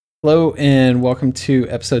Hello and welcome to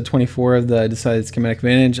episode 24 of the Decided Schematic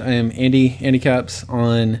Advantage. I am Andy Caps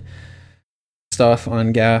on stuff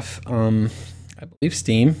on GAF, I believe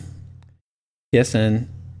Steam, PSN,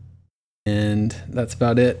 and that's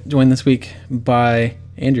about it. Joined this week by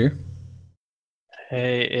Andrew.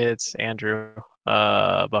 Hey, it's Andrew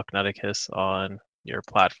Bucknuticus on your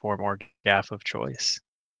platform or GAF of choice.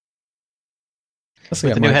 With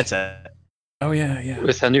a new headset. Oh yeah.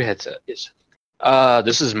 With a new headset, yes.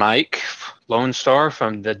 This is Mike, Lone Star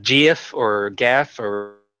from the GF or GAF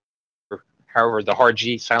or however the hard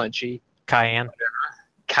G, silent G. Cayenne.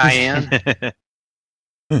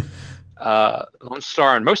 Lone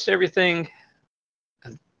Star on most everything.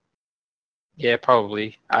 Yeah,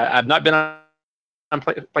 probably. I've not been on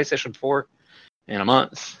PlayStation 4 in a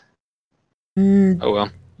month. Oh well.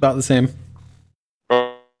 About the same.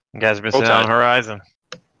 You guys are missing out on Horizon.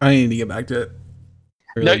 I need to get back to it.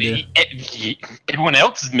 Really everyone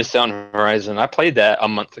else is missing out on Horizon. I played that a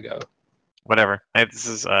month ago. Whatever. Hey, this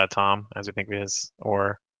is Tom, as we think he is,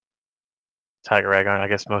 or Tiger Egg on, I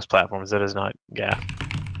guess, most platforms. It is not GAF.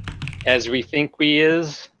 As we think we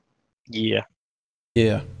is? Yeah.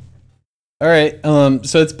 All right.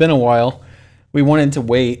 So it's been a while. We wanted to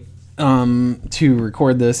wait to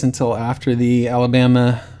record this until after the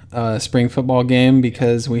Alabama spring football game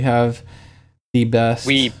because we have the best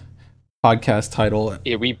podcast title.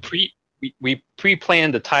 Yeah, we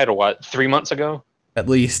pre-planned the title 3 months ago? At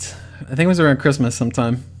least. I think it was around Christmas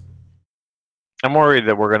sometime. I'm worried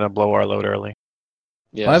that we're going to blow our load early.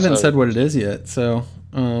 Yeah, I haven't said what it is yet, so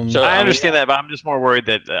I understand that, but I'm just more worried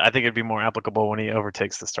that I think it'd be more applicable when he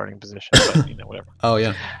overtakes the starting position. But, whatever. Oh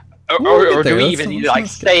yeah. Or do we even need to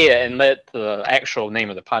say it and let the actual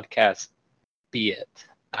name of the podcast be it?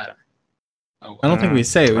 I don't think we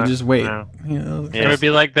say it. We just wait. It would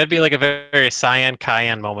be like that'd be like a very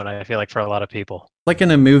Cayenne moment. I feel like for a lot of people, like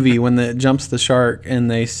in a movie when it jumps the shark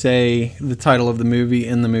and they say the title of the movie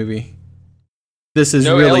in the movie. This is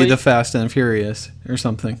really the Fast and Furious or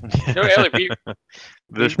something. No, Ellie,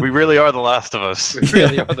 we really are the Last of Us. We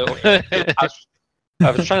really are the.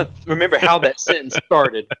 I was trying to remember how that sentence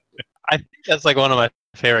started. I think that's like one of my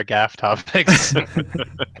favorite GAF topics.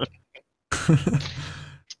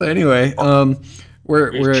 But anyway,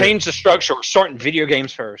 we're change the structure. We're starting video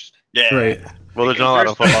games first. Yeah. Right. Well, there's not a lot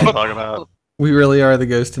of football to talk about. We really are the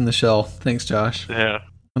ghost in the shell. Thanks, Josh. Yeah.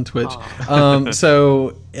 On Twitch.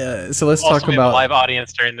 So let's talk about a live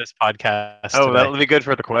audience during this podcast. Oh, that'll be good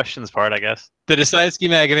for the questions part, I guess. The Decided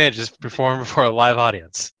Schematic Advantage is performed before a live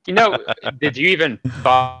audience. Did you even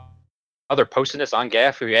bother posting this on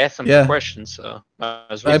GAF? We asked some questions, so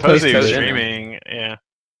I posted streaming. Yeah.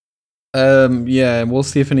 Yeah, we'll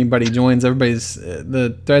see if anybody joins. Everybody's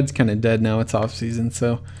the thread's kind of dead now. It's off season,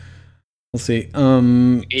 so we'll see.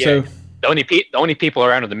 So the only people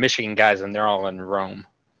around are the Michigan guys, and they're all in Rome.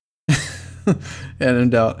 Yeah, no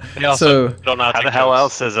doubt. So don't know how the hell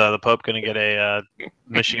else is the Pope going to get a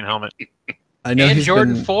Michigan helmet? I know he's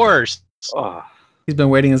Jordan 4s. He's been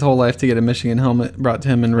waiting his whole life to get a Michigan helmet brought to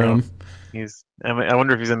him in Rome. I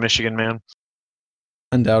wonder if he's a Michigan man.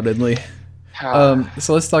 Undoubtedly.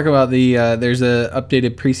 So let's talk about there's a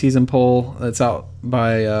updated preseason poll that's out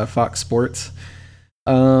by Fox Sports.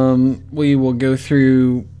 We will go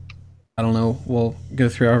through, I don't know, we'll go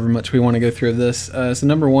through however much we want to go through of this. So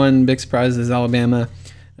number one, big surprise is Alabama.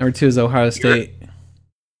 Number two is Ohio State.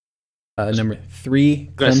 Number three,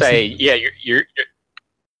 I'm going to say, you're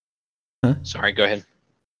Huh? Sorry, go ahead.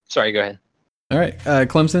 All right.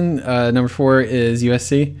 Clemson. Number four is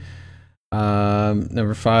USC.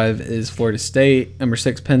 Number five is Florida State. Number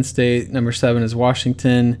six, Penn State. Number seven is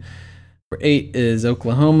Washington. Number eight is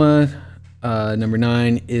Oklahoma. Number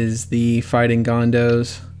nine is the Fighting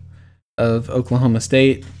Gondos of Oklahoma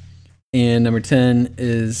State. And number 10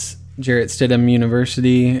 is Jarrett Stidham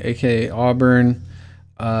University, aka Auburn,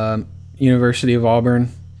 University of Auburn.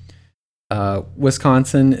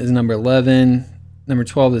 Wisconsin is number 11. Number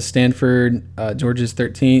 12 is Stanford. Georgia's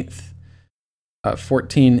 13th.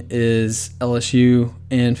 14 is LSU,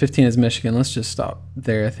 and 15 is Michigan. Let's just stop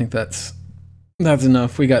there. I think that's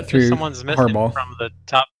enough. We got through someone's missing Harbaugh from the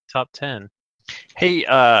top 10. Hey,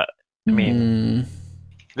 I mean,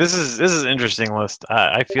 this is an interesting list.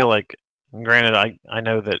 I feel like, granted, I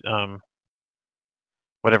know that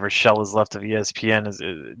whatever shell is left of ESPN is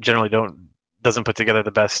generally doesn't put together the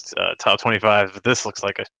best top 25, but this looks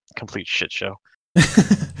like a complete shit show.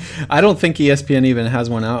 I don't think ESPN even has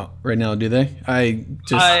one out right now, do they? I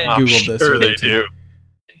just Googled this. Sure they do.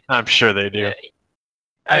 I'm sure they do.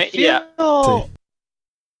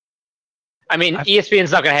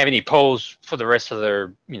 ESPN's not going to have any polls for the rest of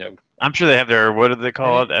their, I'm sure they have their, what do they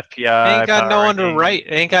call it? FPI. They ain't got no power one to ranking. write.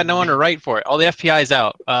 They ain't got no one to write for it. All the FPI's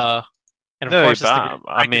out. And of No, course, it's the but greatest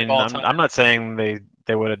I ranking mean, of all time. I'm not saying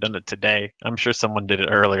they would have done it today. I'm sure someone did it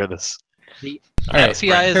earlier. The All right,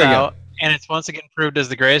 FPI is here we go. out, and it's once again proved as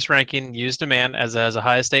the greatest ranking used to man as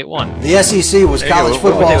Ohio State won. The SEC was There you go. college What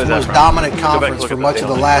day football's was that most from? dominant Go back and conference look for at much the of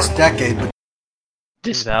the Daily last Report. decade, but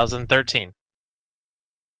 2013.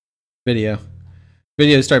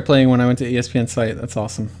 Video started playing when I went to ESPN site. That's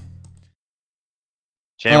awesome.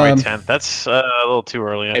 January 10th. That's a little too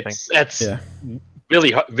early, I think. That's Yeah.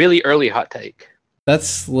 really early hot take.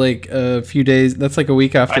 That's like a few days. That's like a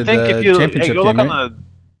week after I think the if you championship go look game, on right?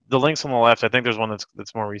 the links on the left, I think there's one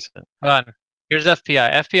that's more recent. Hold on. Here's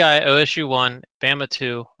FPI. FPI, OSU 1, Bama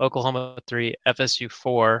 2, Oklahoma 3, FSU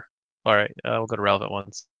 4. All right, we'll go to relevant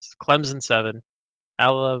ones. Clemson 7,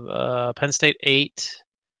 Penn State 8,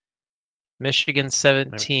 Michigan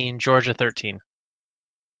 17, Georgia 13.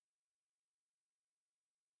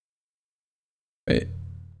 Wait,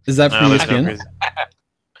 is that from that's no ESPN? crazy.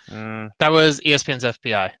 That was ESPN's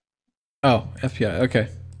FPI. Oh, FPI. Okay,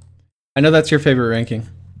 I know that's your favorite ranking.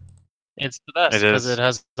 It's the best It because is. it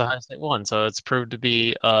has the Ohio State 1, so it's proved to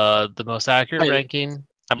be the most accurate ranking.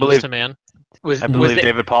 I believe to man. Was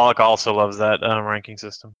David Pollock also loves that ranking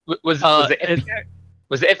system. was the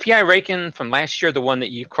FPI ranking from last year the one that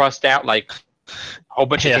you crossed out like a whole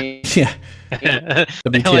bunch of teams Yeah,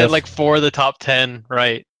 They only had like 4 of the top 10,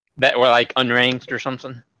 right? that were like unranked or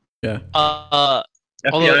something? yeah.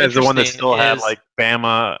 FPI is the one that still had like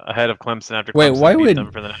Bama ahead of Clemson after Clemson Wait, why beat would?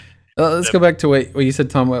 them for the next. Let's go back to what you said,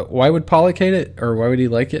 Tom. Why would Pollock hate it, or why would he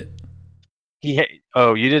like it? You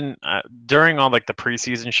didn't during all like the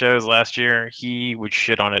preseason shows last year. He would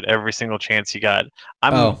shit on it every single chance he got.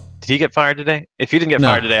 Did he get fired today? If he didn't get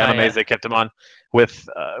fired today, I'm amazed they kept him on. With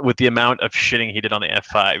the amount of shitting he did on the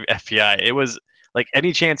FPI, it was like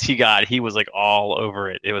any chance he got, he was like all over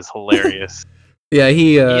it. It was hilarious. Yeah,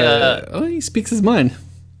 he speaks his mind.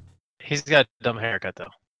 He's got a dumb haircut though.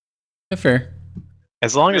 Yeah, fair.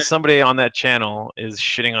 As long as somebody on that channel is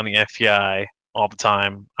shitting on the FPI all the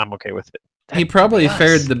time, I'm okay with it. He probably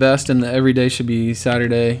fared the best in the every day should be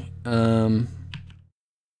Saturday ASAP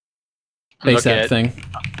thing.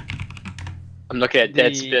 I'm looking at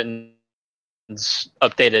Deadspin's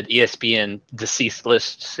updated ESPN deceased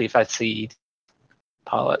list. See if I see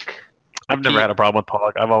Pollock. I've never had a problem with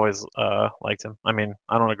Pollock. I've always liked him. I mean,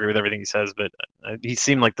 I don't agree with everything he says, but he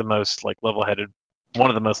seemed like the most like level-headed, one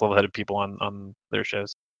of the most level-headed people on their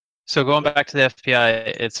shows. So going back to the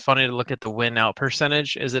FPI, it's funny to look at the win-out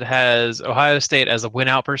percentage. Is it has Ohio State as a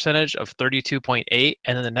win-out percentage of 32.8,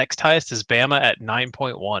 and then the next highest is Bama at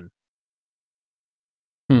 9.1.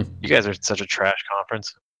 You guys are such a trash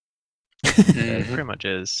conference. It pretty much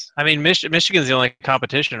is. I mean, Michigan's the only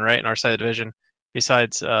competition, right, in our side of the division.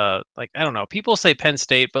 Besides, like, I don't know. People say Penn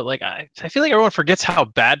State, but like, I feel like everyone forgets how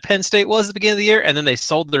bad Penn State was at the beginning of the year, and then they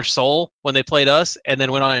sold their soul when they played us, and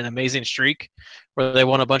then went on an amazing streak where they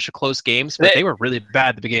won a bunch of close games. But they were really bad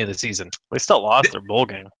at the beginning of the season. They still lost their bowl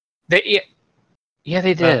game. They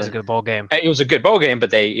did. That was a good bowl game. It was a good bowl game, but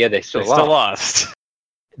they still lost.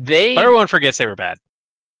 But everyone forgets they were bad.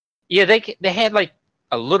 Yeah, they had like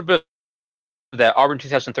a little bit of that Auburn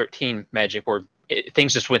 2013 magic where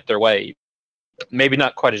things just went their way. Maybe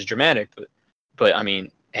not quite as dramatic, but I mean,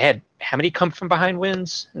 had how many come from behind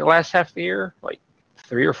wins in the last half of the year? Like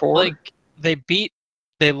 3 or 4. Like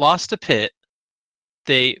they lost to Pitt.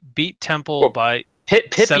 They beat Temple by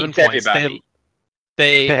Pitt 7 points. Everybody.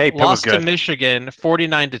 They lost to Michigan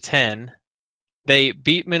 49-10. They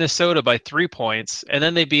beat Minnesota by 3 points, and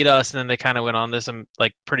then they beat us, and then they kind of went on this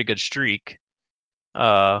like pretty good streak.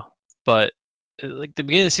 But like the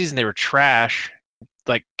beginning of the season, they were trash.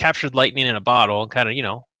 Like captured lightning in a bottle, and kind of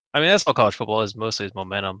I mean that's all college football is mostly is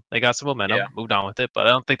momentum. They got some momentum, moved on with it, but I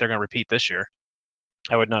don't think they're going to repeat this year.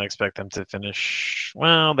 I would not expect them to finish.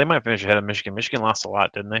 Well, they might finish ahead of Michigan. Michigan lost a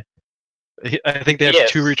lot, didn't they? I think they have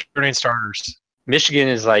 2 returning starters. Michigan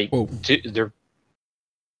is like it's going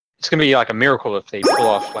to be like a miracle if they pull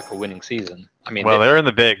off like a winning season. I mean, they're in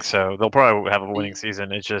the big, so they'll probably have a winning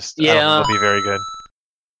season. It's just I don't think they'll be very good.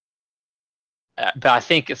 But I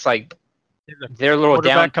think it's like their little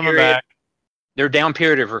down coming period. Back. Their down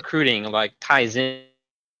period of recruiting like ties in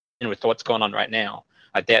with what's going on right now.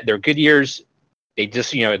 Like that, their good years, they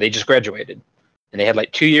just graduated, and they had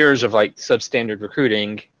like 2 years of like substandard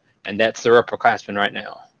recruiting, and that's their upperclassmen right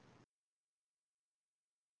now.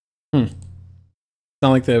 It's not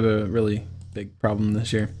like they have a really big problem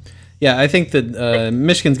this year. Yeah, I think that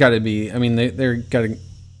Michigan's got to be. I mean, they're got to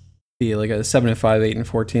be like a 7-5,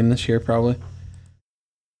 8-4 team this year, probably.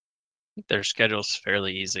 Their schedule's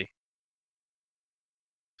fairly easy.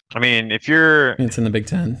 I mean, if you're It's in the Big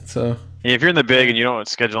Ten, so if you're in the Big and you don't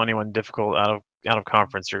schedule anyone difficult out of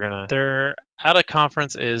conference, you're gonna. Their out of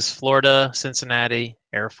conference is Florida, Cincinnati,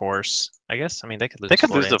 Air Force. I guess. I mean, they could lose. They could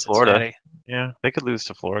Florida lose and to Florida. Cincinnati. Yeah, they could lose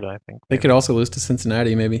to Florida. I think they could also lose to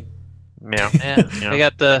Cincinnati, maybe. Yeah. Yeah, they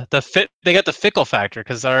got the fickle factor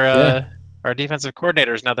because our defensive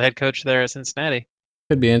coordinator is now the head coach there at Cincinnati.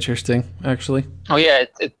 Could be interesting, actually. Oh yeah,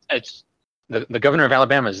 it's the governor of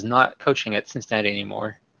Alabama is not coaching at Cincinnati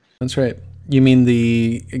anymore. That's right. You mean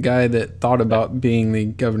the guy that thought about being the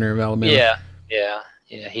governor of Alabama? Yeah.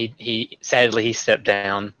 He sadly stepped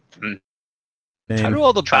down. How do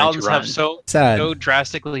all the Bowdens have so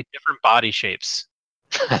drastically different body shapes?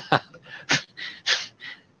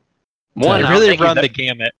 One, they really run the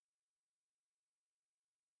gamut.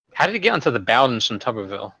 How did it get onto the Bowdens from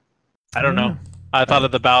Tuberville? I don't know. I thought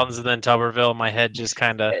of the Bowdens and then Tuberville. My head just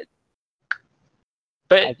kind of.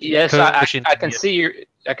 But yes, I can see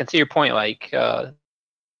your point. Like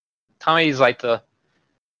Tommy's like the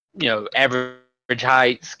average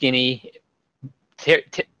height, skinny.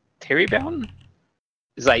 Terry Bowden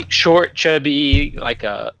is like short, chubby, like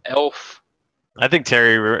a elf. I think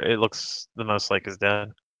Terry. It looks the most like his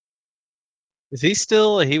dad. Is he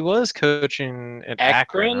still? He was coaching at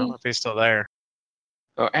Akron. I don't know if he's still there.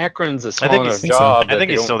 Oh, Akron's a small enough job. I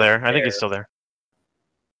think he's still there. I think he's still there.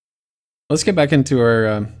 Let's get back into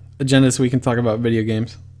our agenda so we can talk about video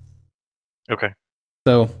games. Okay.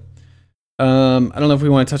 So, I don't know if we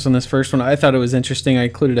want to touch on this first one. I thought it was interesting. I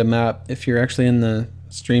included a map. If you're actually in the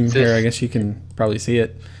stream here, I guess you can probably see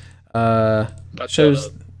it. It shows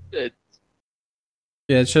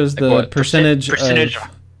the percentage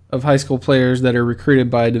of high school players that are recruited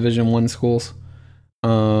by Division I schools.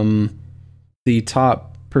 The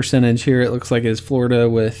top percentage here, it looks like, is Florida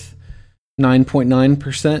with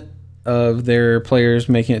 9.9% of their players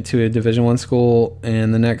making it to a Division I school,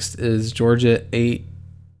 and the next is Georgia, 8.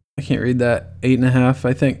 I can't read that. 8.5,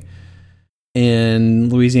 I think.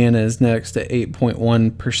 And Louisiana is next at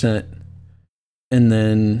 8.1%. And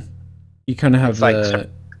then you kind of have the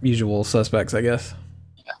usual suspects, I guess.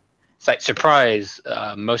 Yeah. It's like, surprise,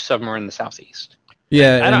 most of them are in the Southeast.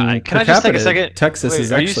 Yeah, can I just take a second? Texas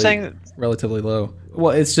is actually relatively low.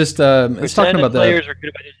 Well, it's just it's talking about players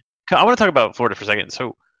I want to talk about Florida for a second.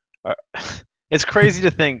 So, it's crazy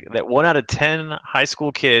to think that 1 out of 10 high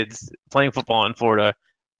school kids playing football in Florida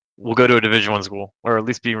will go to a Division I school, or at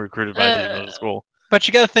least be recruited by a Division I school. But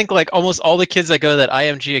you got to think like almost all the kids that go to that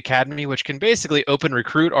IMG Academy, which can basically open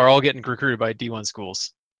recruit, are all getting recruited by D1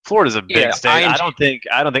 schools. Florida's a big state. I don't think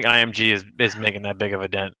IMG is making that big of a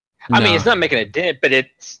dent. I mean, it's not making a dent, but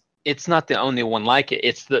it's not the only one like it.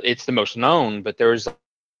 It's the most known, but there's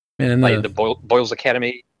like the Boyles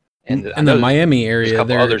Academy and the Miami area.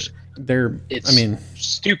 Others. I mean,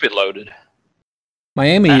 stupid loaded.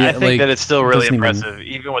 Miami. I think that it's still really impressive,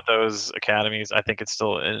 even with those academies. I think it's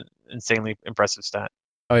still an insanely impressive stat.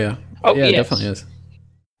 Oh yeah, it definitely is.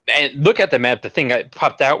 And look at the map. The thing that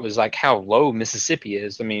popped out was like how low Mississippi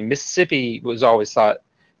is. I mean, Mississippi was always thought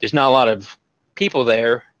there's not a lot of people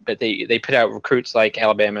there, but they put out recruits like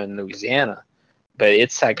Alabama and Louisiana, but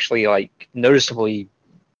it's actually like noticeably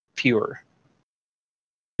fewer.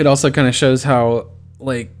 It also kind of shows how,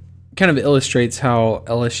 like, kind of illustrates how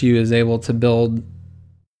LSU is able to build,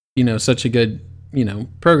 such a good,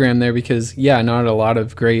 program there, because not a lot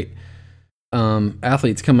of great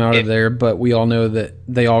athletes come out of there, but we all know that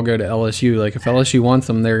they all go to LSU. Like, if LSU wants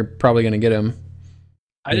them, they're probably going to get them.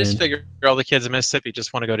 I just figure all the kids in Mississippi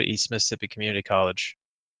just want to go to East Mississippi Community College.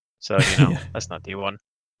 So, that's not D1.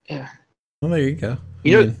 Yeah. Well, there you go.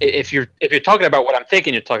 If you're talking about what I'm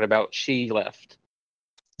thinking you're talking about, she left.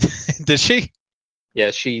 Did she? Yeah,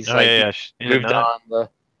 she's moved on.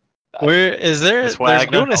 Where is there? There's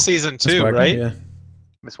going to season 2, right? Yeah.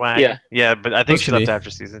 Miss Wagner. Yeah, but I think she left after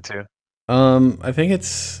season 2. I think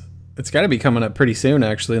it's got to be coming up pretty soon,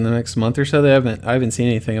 actually, in the next month or so. I haven't seen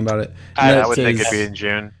anything about it. I would think it'd be in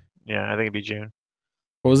June. Yeah, I think it'd be June.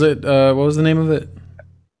 What was it? What was the name of it?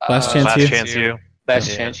 Last Chance You.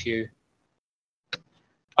 Last Chance You.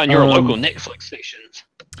 On your local Netflix stations.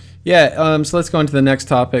 Yeah. So let's go on to the next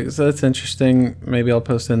topic. So that's interesting. Maybe I'll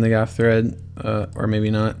post it in the GAF thread, or maybe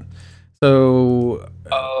not. So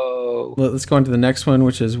let's go on to the next one,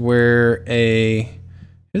 which is where who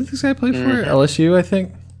does this guy play for? LSU, I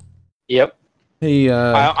think. Yep. He.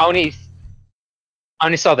 I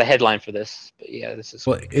only saw the headline for this, but yeah, this is.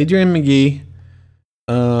 Well, Adrian McGee.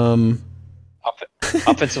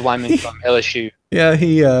 Offensive lineman from LSU. Yeah,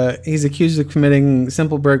 he's accused of committing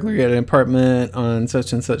simple burglary at an apartment on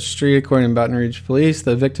such and such street, according to Baton Rouge police.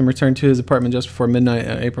 The victim returned to his apartment just before midnight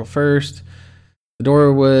on April 1st. The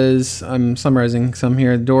door was, I'm summarizing some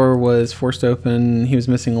here, the door was forced open. He was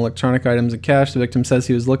missing electronic items and cash. The victim says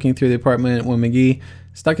he was looking through the apartment when McGee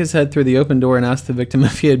stuck his head through the open door and asked the victim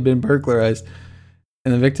if he had been burglarized.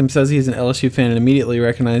 And the victim says he's an LSU fan and immediately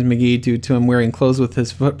recognized McGee due to him wearing clothes with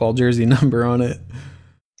his football jersey number on it.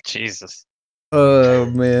 Jesus. Oh,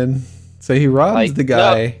 man. So he robs the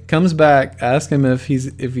guy, comes back, asks him if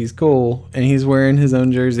he's cool, and he's wearing his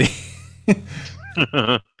own jersey.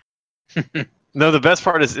 No, the best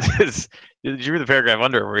part is did you read the paragraph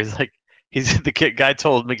under where he's like, guy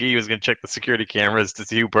told McGee he was going to check the security cameras to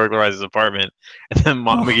see who burglarized his apartment, and then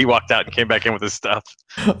McGee walked out and came back in with his stuff.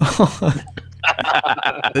 The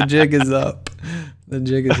jig is up. The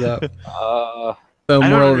jig is up. So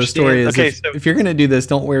moral of the story is, if you're going to do this,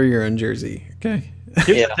 don't wear your own jersey. Okay.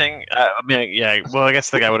 Here's the thing. Well, I guess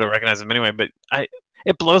the guy would have recognized him anyway, but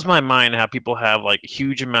it blows my mind how people have like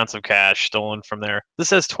huge amounts of cash stolen from there. This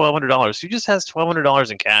says $1,200. Who just has $1,200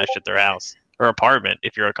 in cash at their house or apartment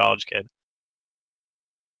if you're a college kid?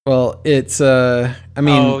 Well, it's there's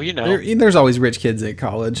always rich kids at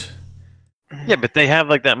college. Yeah, but they have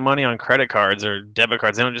like that money on credit cards or debit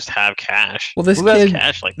cards. They don't just have cash. Well, this Who kid has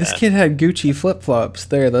cash like this that? kid had Gucci flip flops.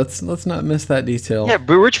 There, let's not miss that detail. Yeah,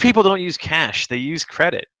 but rich people don't use cash; they use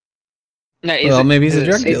credit. No, maybe he's a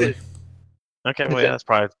drug dealer. Okay, well, yeah, that's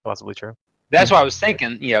probably possibly true. That's why I was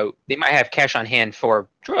thinking. They might have cash on hand for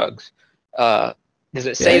drugs. Does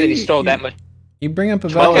it say that he stole that much? You bring up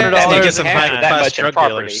 $1,200 $1,200 and that much in drug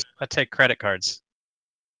property. dealers. I take credit cards.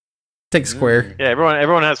 Take Square. Yeah,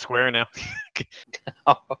 everyone has Square now.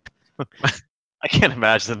 I can't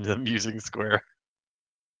imagine them using Square.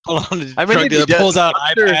 Hold on, the drug dealer pulls out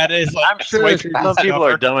iPad. I'm sure some people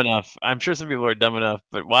are dumb enough.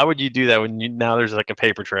 But why would you do that when now there's like a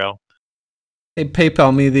paper trail? Hey,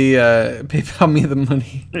 PayPal me the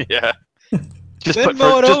money. Yeah. Just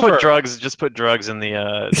put drugs in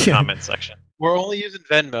the comment section. We're only using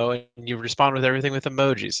Venmo, and you respond with everything with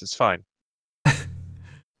emojis. It's fine.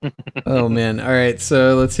 Oh man! All right,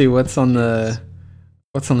 so let's see what's on the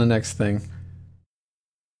next thing.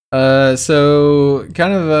 So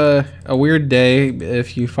kind of a weird day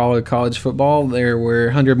if you follow college football. There were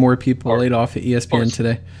 100 more people laid off at ESPN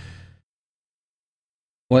today.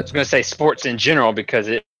 What? I was going to say sports in general because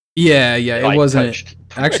it. Yeah, it wasn't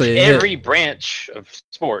actually every branch of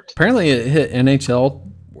sports. Apparently, it hit NHL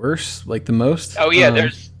worse, like the most. Oh yeah,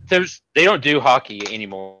 there's they don't do hockey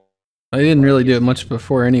anymore. I didn't really do it much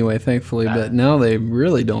before anyway, thankfully, but now they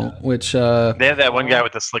really don't. Which they have that one guy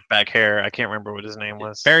with the slick back hair. I can't remember what his name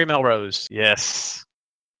was. Barry Melrose. Yes.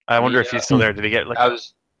 I wonder if he's still there. Did he get like? I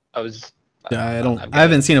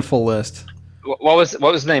haven't seen a full list. What was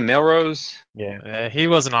his name? Melrose. Yeah, he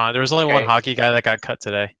wasn't on. There was only one hockey guy that got cut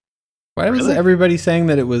today. Why was everybody saying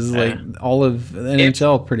that it was like all of the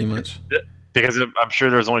NHL pretty much? Because I'm sure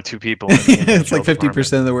there's only two people. It's like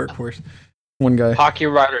 50% of the workforce. One guy. Hockey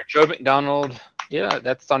writer Joe McDonald. Yeah,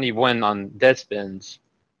 that's only one on Deadspin's.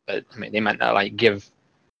 But I mean, they might not like give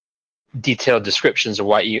detailed descriptions of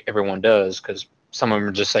what everyone does because some of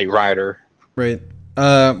them just say writer. Right.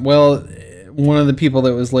 Well, one of the people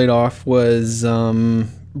that was laid off was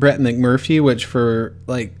Brett McMurphy, which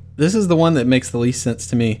this is the one that makes the least sense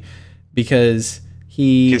to me because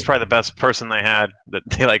he's probably the best person they had that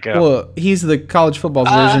they let go. Well, he's the college football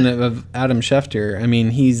version of Adam Schefter. I mean,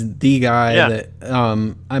 he's the guy that.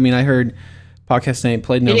 I heard podcast name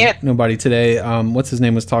played nobody today. What's his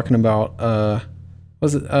name was talking about?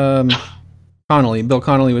 Was it Connolly? Bill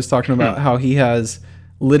Connolly was talking about how he has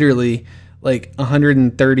literally like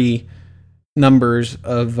 130 numbers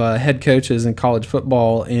of head coaches in college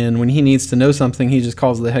football, and when he needs to know something, he just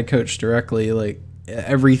calls the head coach directly. Like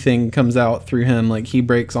everything comes out through him. Like he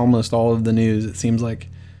breaks almost all of the news, it seems like,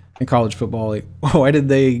 in college football. Like, why did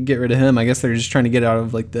they get rid of him? I guess they're just trying to get out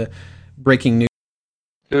of like the breaking news.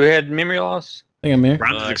 Who had memory loss? I think I'm here.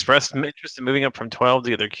 Browns expressed interest in moving up from 12 to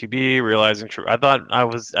get their QB, realizing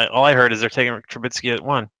all I heard is they're taking Trubisky at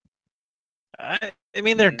 1. I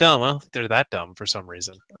mean, they're dumb. I don't think they're that dumb for some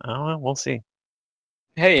reason. Oh, well, we'll see.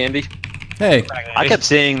 Hey, Andy. Hey. I kept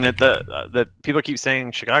seeing that people keep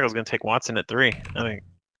saying Chicago's going to take Watson at 3. I think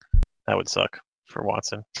that would suck for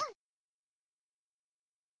Watson.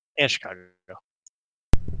 And Chicago.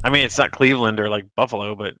 I mean, it's not Cleveland or like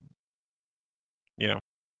Buffalo, but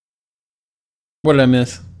What did I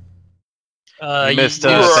miss? You missed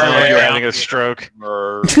sounded like you were having a stroke.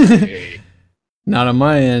 Not on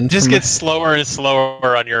my end. Just gets slower and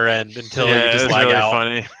slower on your end until you just lag really out.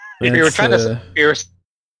 Funny. We were trying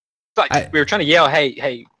to yell,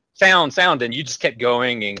 hey, sound, and you just kept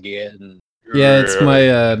going and getting. Yeah, it's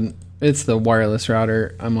my it's the wireless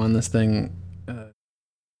router. I'm on this thing.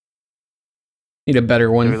 Need a better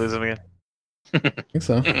Did we one. lose him again? I think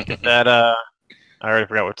so. Get that. I already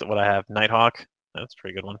forgot what I have. Nighthawk. That's a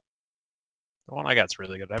pretty good one. The one I got's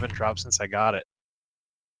really good. I haven't dropped since I got it.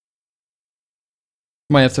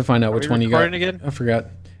 Might have to find out which one you got. Again? I forgot.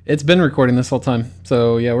 It's been recording this whole time.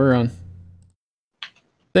 So yeah, we're on.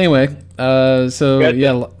 Anyway, a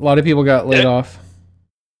lot of people got laid off.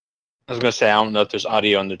 I was gonna say I don't know if there's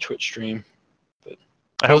audio on the Twitch stream, but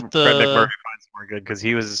I hope Brett McMurphy finds more good because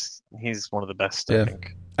he's one of the best. Yeah. I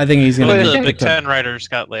think. I think he's gonna. The Big Ten writers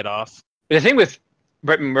got laid off. But the thing with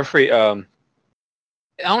Brett McMurphy,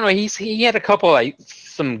 I don't know. He had a couple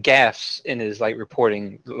some gaffes in his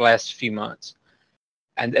reporting the last few months,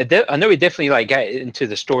 and I know he definitely got into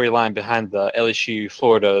the storyline behind the LSU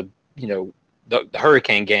Florida, the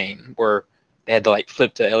Hurricane game where they had to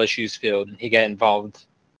flip to LSU's field, and he got involved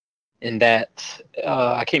in that.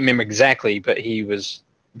 I can't remember exactly, but he was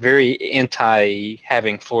very anti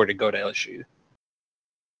having Florida go to LSU.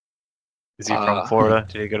 Is he from Florida?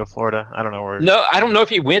 Did he go to Florida? I don't know where. No, I don't know if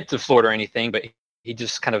he went to Florida or anything, but he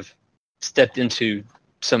just kind of stepped into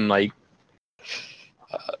some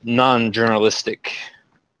non-journalistic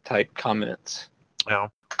type comments. Yeah.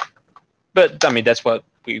 But I mean, that's what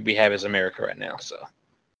we have as America right now. So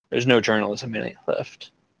there's no journalism in it left.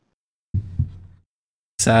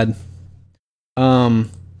 Sad. Fun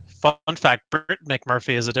fact: Britt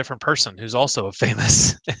McMurphy is a different person who's also a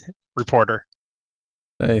famous reporter.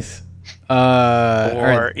 Nice.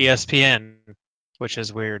 For ESPN, which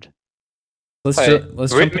is weird. Let's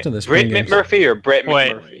jump into this. Britt McMurphy or Brett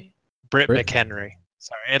McMurphy? Britt McHenry.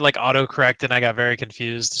 Sorry, it autocorrected and I got very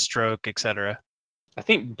confused. Stroke, etc. I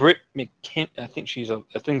think Britt McHenry. I think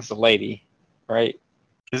it's a lady, right?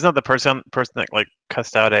 Isn't that the person that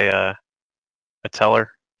cussed out a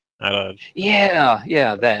teller? Yeah,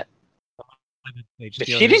 that. But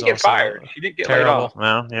she didn't get fired. She didn't get laid off.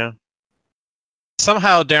 Well, yeah.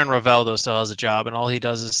 Somehow Darren Roveldo still has a job, and all he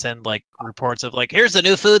does is send reports of here's the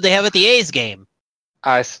new food they have at the A's game.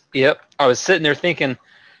 I was sitting there thinking,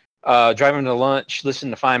 driving to lunch,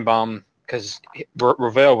 listening to Feinbaum because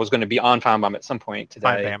Ravel was going to be on Feinbaum at some point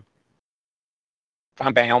today.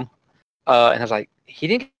 Feinbaum. And I was like, he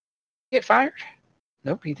didn't get fired?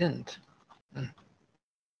 Nope, he didn't.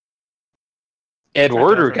 Ed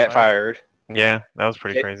Werder got fired. Yeah, that was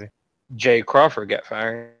pretty crazy. Jay Crawford got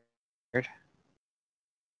fired.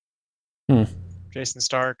 Jason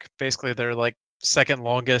Stark, basically their second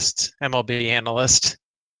longest MLB analyst.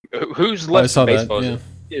 Who's left in baseball? Yeah.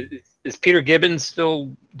 Is Peter Gibbons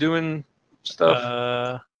still doing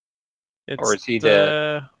stuff? Or is he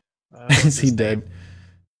dead? Is he dead?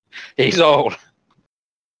 He's old.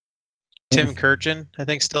 Tim Kurkjian, I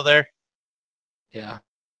think, still there. Yeah.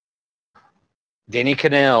 Denny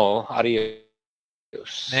Cannell, adios.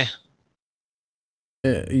 Nah.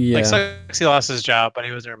 Yeah. Sucks he lost his job, but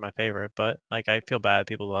he was never my favorite. But I feel bad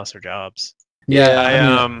people lost their jobs.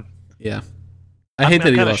 Yeah. I hate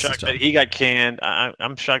that he lost his job. That he got canned.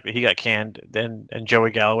 I'm shocked that he got canned. And Joey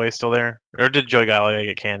Galloway's still there, or did Joey Galloway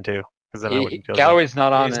get canned too? Because then I wouldn't feel Galloway's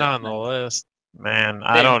not on. He's not on the list. Man,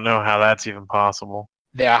 I don't know how that's even possible.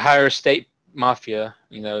 The Ohio State Mafia,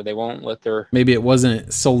 they won't let their. Maybe it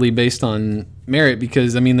wasn't solely based on merit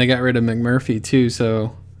because they got rid of McMurphy too,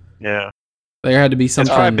 so. Yeah. There had to be some.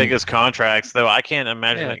 That's probably biggest contracts, though. I can't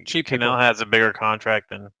imagine that cheap Cannell has a bigger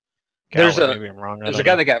contract than. Galloway. Maybe I'm wrong. There's a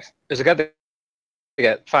guy that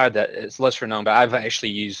got fired that is lesser known, but I've actually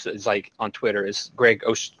used on Twitter is Greg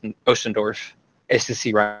Ostendorf,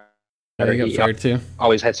 SEC writer. He got fired too.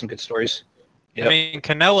 Always had some good stories. Yep.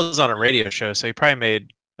 Cannell was on a radio show, so he probably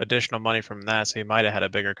made additional money from that. So he might have had a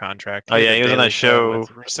bigger contract. Oh yeah, he was on that show.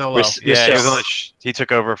 Russillo. He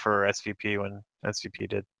took over for SVP when SVP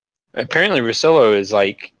did. Apparently, Russillo is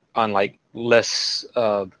on less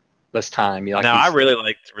time. I really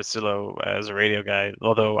liked Russillo as a radio guy,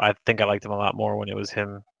 although I think I liked him a lot more when it was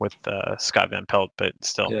him with Scott Van Pelt. But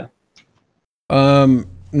still,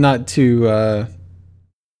 not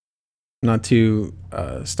to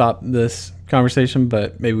stop this conversation,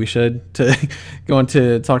 but maybe we should to go on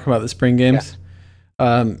to talk about the spring games.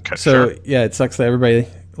 Sure. It sucks that everybody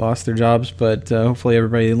lost their jobs, but hopefully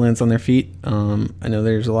everybody lands on their feet. I know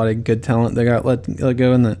there's a lot of good talent that got let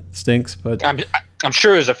go, and that stinks. But I'm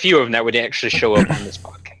sure there's a few of them that would actually show up on this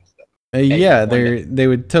podcast. They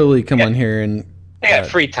would totally come on here and they got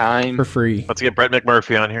free time for free. Let's get Brett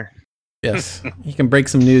McMurphy on here. Yes, he can break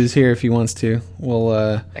some news here if he wants to.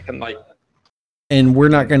 We'll and we're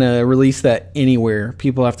not going to release that anywhere.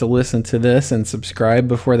 People have to listen to this and subscribe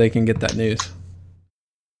before they can get that news.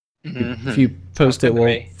 Mm-hmm. If you post it,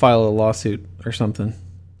 we'll file a lawsuit or something.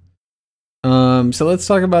 So let's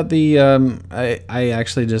talk about the. I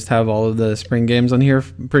actually just have all of the spring games on here,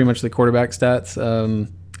 pretty much the quarterback stats.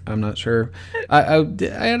 I'm not sure. I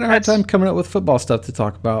had a hard time coming up with football stuff to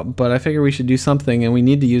talk about, but I figure we should do something, and we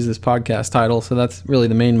need to use this podcast title, so that's really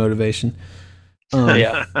the main motivation.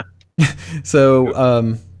 Yeah. So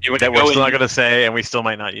that we're still not going to say, and we still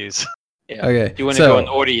might not use. Yeah. Okay. Do you want to go in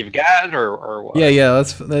the order you've got, or what? Yeah.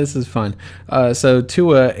 This is fine. So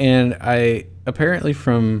Tua, and I apparently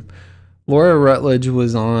from Laura Rutledge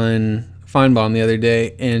was on Feinbaum the other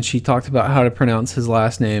day, and she talked about how to pronounce his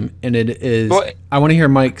last name, and it is. Well, I want to hear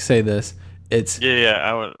Mike say this. It's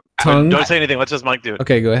don't say anything. Let's just Mike do it.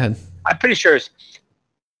 Okay, go ahead. I'm pretty sure it's.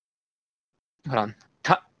 Hold on.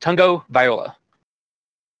 Tungo Viola.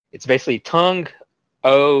 It's basically Tung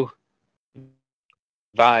O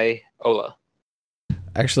Viola.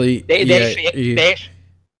 Actually, were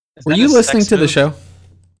were you listening to the show?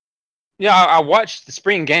 Yeah, I watched the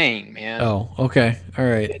spring game, man. Oh, okay. All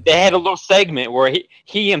right. They had a little segment where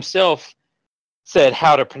he himself said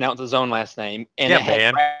how to pronounce his own last name, and it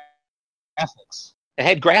had graphics. It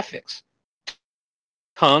had graphics.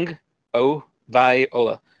 Tung O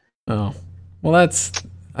Viola. Oh, well,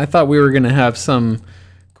 I thought we were going to have some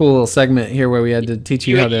cool little segment here where we had to teach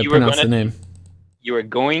you how to pronounce the name. You were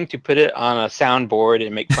going to put it on a soundboard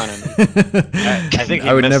and make fun of me. I think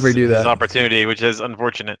I would never do that. His opportunity, which is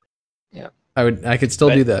unfortunate. Yeah, I could still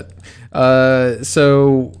do that.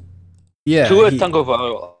 So yeah, Tua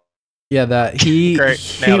Tagovailoa. Yeah, that he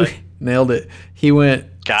nailed it. He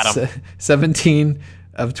got him. 17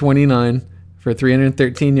 of 29 for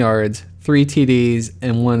 313 yards, 3 TDs,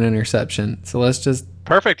 and 1 interception. So let's just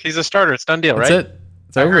perfect. He's a starter. It's done deal, right? That's it.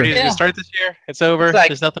 It's over. He's gonna start this year. It's over.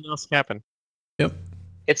 There's nothing else to happen. Yep.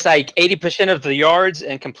 It's like 80% of the yards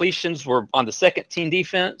and completions were on the second team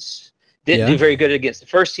defense. Didn't do very good against the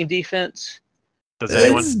first team defense.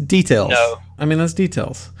 That's details. No. I mean, that's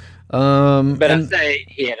details. But I'd say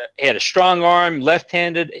he had a strong arm,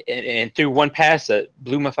 left-handed, and threw one pass that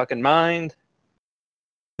blew my fucking mind.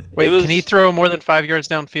 Wait, can he throw more than 5 yards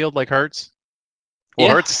downfield like Hurts? Well,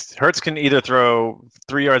 Hurts can either throw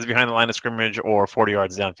 3 yards behind the line of scrimmage or 40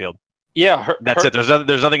 yards downfield. Yeah, that's it. There's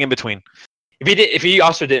nothing in between. If he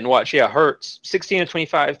also didn't watch, Hurts 16 of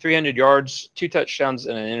 25, 300 yards, 2 touchdowns,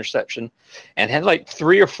 and an interception, and had like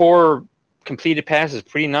 3 or 4 completed passes,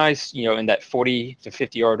 pretty nice, in that 40 to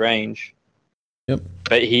 50 yard range. Yep.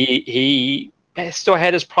 But he still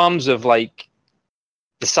had his problems of like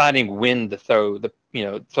deciding when to throw the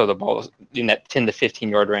ball in that 10 to 15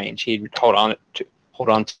 yard range. He'd hold on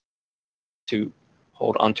to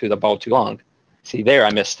the ball too long. See there,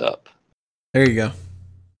 I messed up. There you go.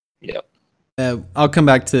 Yep. I'll come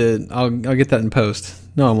back to. I'll get that in post.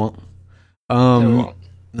 No, I won't. No,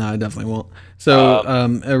 I definitely won't. So,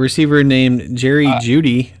 a receiver named Jerry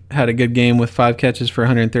Jeudy had a good game with 5 catches for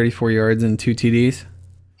 134 yards and 2 TDs.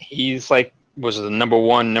 He's was the number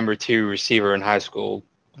 1, number 2 receiver in high school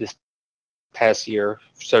this past year.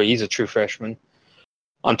 So he's a true freshman.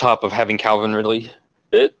 On top of having Calvin Ridley,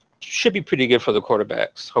 it should be pretty good for the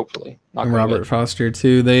quarterbacks. Hopefully, and Robert Foster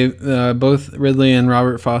too. They both Ridley and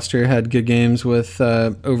Robert Foster had good games with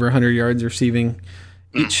over 100 yards receiving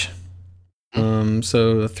each.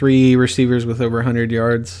 So 3 receivers with over 100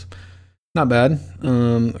 yards, not bad.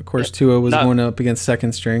 Of course, Tua was going up against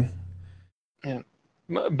second string. Yeah,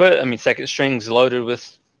 but I mean, second string's loaded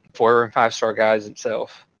with 4 and 5 star guys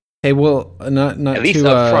itself. Hey, well, not at least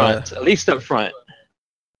up front. At least up front.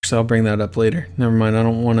 So I'll bring that up later. Never mind. I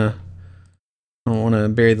don't want to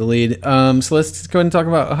bury the lead. So let's go ahead and talk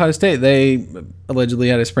about Ohio State. They allegedly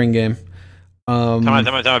had a spring game. Time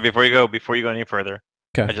out. Before you go any further,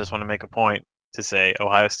 okay. I just want to make a point to say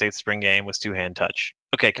Ohio State's spring game was 2-hand touch.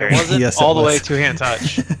 Okay, Carrie. It wasn't all the way 2-hand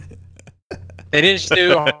touch. They didn't just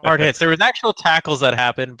do hard hits. There was actual tackles that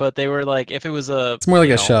happened, but they were like, if it was it's more like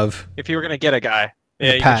a shove. If you were gonna get a guy,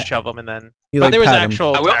 you just shove them and then. But there was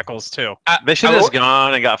actual tackles too. They should have just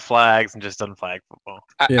gone and got flags and just done flag football.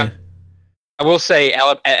 I will say,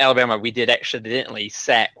 at Alabama, we did accidentally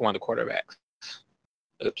sack one of the quarterbacks.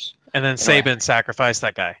 Oops. And then Saban sacrificed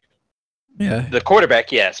that guy. Yeah. The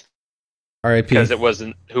quarterback, yes. R.I.P. Because it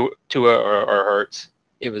wasn't Tua or Hurts.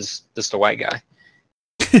 It was just a white guy.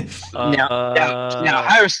 Now,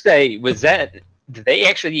 Ohio State, did they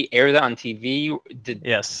actually air that on TV?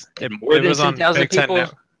 Yes. Did more than 10,000 people?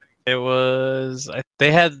 It was.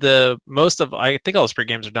 They had the most of. I think all the spring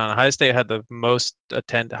games are done. Ohio State had the most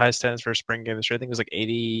highest attendance for a spring game this year. I think it was like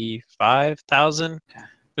 85,000. It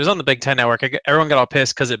was on the Big Ten Network. Everyone got all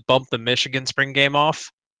pissed because it bumped the Michigan spring game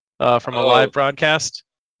off from a live broadcast.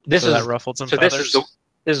 That ruffled some feathers.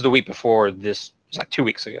 This is the week before this. It was like 2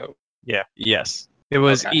 weeks ago. Yeah. Yes. It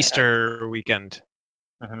was Easter weekend.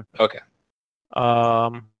 Okay.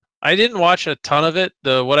 I didn't watch a ton of it.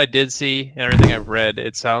 What I did see and everything I've read,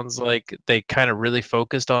 it sounds like they kind of really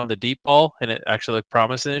focused on the deep ball, and it actually looked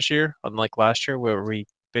promising this year, unlike last year where we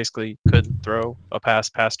basically couldn't throw a pass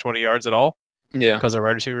past 20 yards at all. Yeah. Because our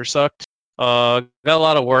wide receiver sucked. Got a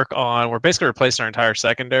lot of work on. We're basically replacing our entire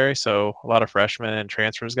secondary, so a lot of freshmen and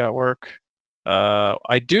transfers got work.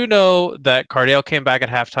 I do know that Cardale came back at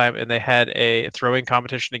halftime and they had a throwing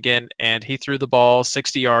competition again, and he threw the ball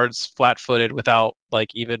 60 yards flat-footed without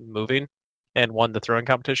even moving, and won the throwing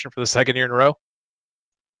competition for the second year in a row.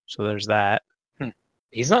 So there's that.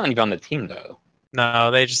 He's not even on the team though.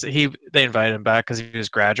 No, they invited him back because he was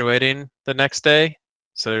graduating the next day.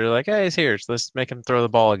 So they're like, "Hey, he's here. So let's make him throw the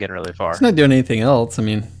ball again really far." He's not doing anything else. I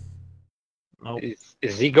mean, nope.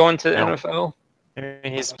 Is he going to the NFL? I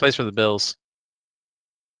mean, he plays for the Bills.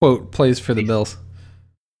 Quote, plays for the Bills.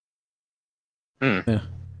 Yeah.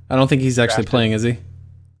 I don't think he's actually playing, is he?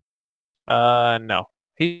 No.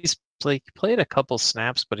 He's played a couple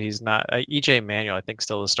snaps, but he's not. EJ Manuel, I think,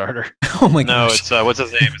 still the starter. Oh my gosh. No, it's what's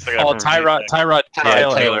his name? It's the guy from Tyrod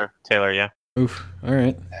Taylor. Yeah. Oof. All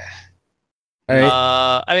right. All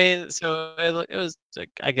right. I mean, so it was.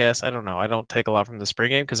 I guess I don't know. I don't take a lot from the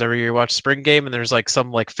spring game because every year you watch spring game and there's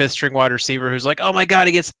some fifth string wide receiver who's like, oh my god,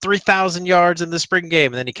 he gets 3,000 yards in the spring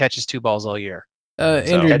game and then he catches 2 balls all year.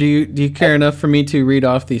 Andrew, do you care enough for me to read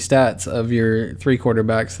off the stats of your 3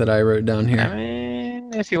 quarterbacks that I wrote down here? I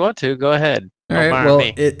mean, if you want to, go ahead. All right. Well,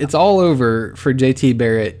 it's all over for JT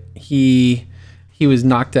Barrett. He was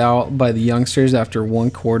knocked out by the youngsters after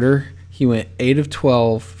 1 quarter. He went 8 of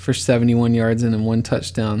 12 for 71 yards and 1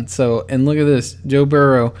 touchdown. So, and look at this. Joe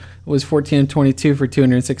Burrow was 14 of 22 for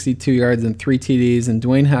 262 yards and 3 TDs, and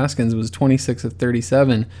Dwayne Haskins was 26 of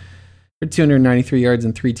 37 for 293 yards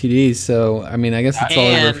and 3 TDs. So, I mean, I guess it's all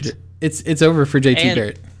over. It's over for JT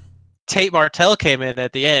Barrett. Tate Martell came in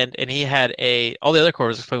at the end, and he had all the other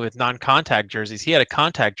quarterbacks playing with non-contact jerseys. He had a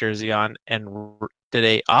contact jersey on and did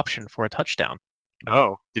a option for a touchdown.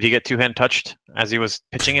 Oh, did he get 2-hand touched as he was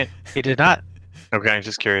pitching it? He did not. Okay,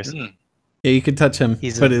 just curious. Yeah, you could touch him.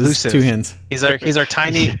 But it's 2 hands. He's our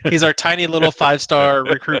tiny little 5-star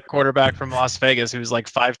recruit quarterback from Las Vegas who's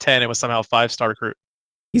 5'10" and was somehow a 5-star recruit.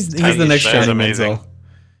 He's the next Johnny Manziel.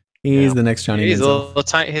 He's the next Johnny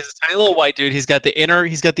Manziel. He's a tiny little white dude. He's got the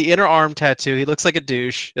inner arm tattoo. He looks like a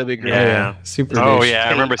douche. It'll be great. Yeah. Super douche. Oh yeah,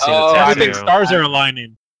 I remember seeing the tattoo. Everything stars are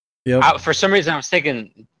aligning. Yep. For some reason, I was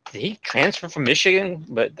thinking, did he transfer from Michigan?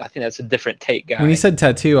 But I think that's a different Tate guy. When he said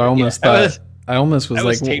tattoo, I almost thought. I almost was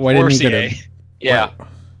like, why didn't he get a? Yeah.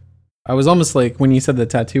 I was almost like, when you said the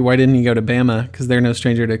tattoo, why didn't he go to Bama? Because they're no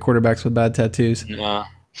stranger to quarterbacks with bad tattoos. No.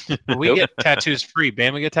 We get tattoos free.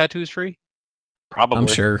 Bama get tattoos free? Probably. I'm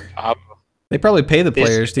sure. They probably pay the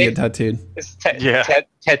players to get tattooed.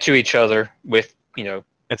 Tattoo each other with,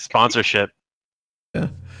 It's sponsorship. Yeah.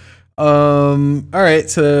 All right,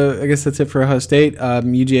 so I guess that's it for Ohio State.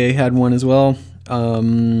 UGA had one as well.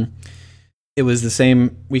 It was the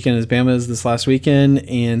same weekend as Bama's this last weekend,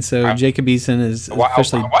 and so Jacob Eason is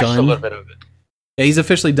officially done. A little bit of it. Yeah, he's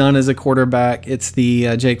officially done as a quarterback. It's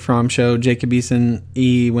the Jake Fromm show. Jacob Eason,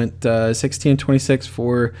 he went 16-26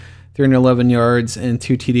 for 311 yards and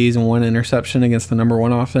 2 TDs and 1 interception against the number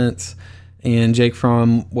 1 offense. And Jake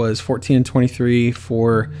Fromm was 14-23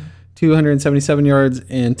 for 277 yards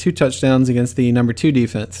and 2 touchdowns against the number 2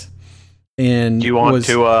 defense. And do you want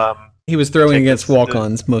to? He was throwing against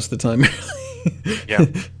walk-ons most of the time. Yeah.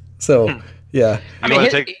 So yeah. You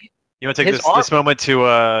want to take this moment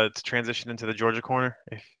to transition into the Georgia corner?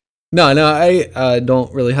 No, I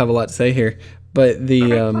don't really have a lot to say here, but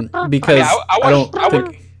because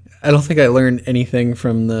I don't think I learned anything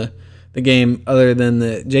from the game other than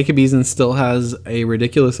that Jacob Eason still has a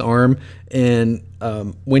ridiculous arm, and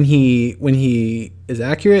when he is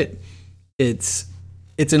accurate, it's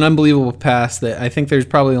an unbelievable pass that I think there's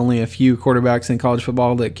probably only a few quarterbacks in college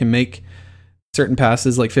football that can make certain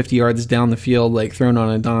passes 50 yards down the field, thrown on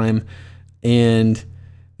a dime. And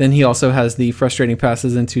then he also has the frustrating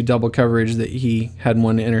passes into double coverage that he had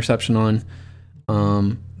 1 interception on.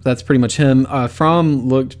 That's pretty much him. Fromm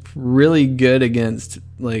looked really good against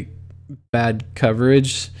bad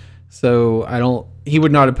coverage, so he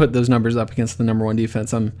would not have put those numbers up against the number 1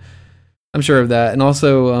 defense. I'm sure of that. And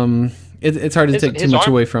also it's hard to take too much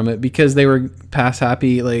away from it because they were pass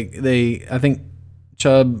happy. I think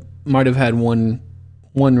Chubb might have had one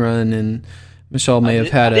run, and Michelle may have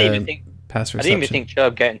had a pass reception. I didn't even think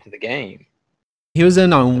Chubb got into the game. He was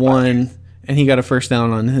in on 1, and he got a first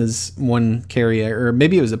down on his 1 carry, or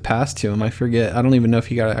maybe it was a pass to him. I forget. I don't even know if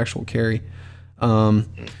he got an actual carry.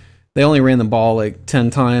 They only ran the ball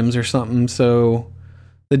 10 times or something, so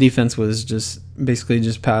the defense was just basically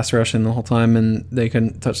just pass rushing the whole time, and they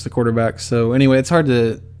couldn't touch the quarterback. So anyway, it's hard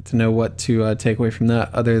to know what to take away from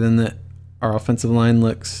that, other than that our offensive line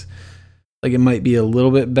looks like it might be a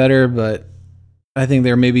little bit better, but I think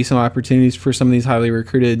there may be some opportunities for some of these highly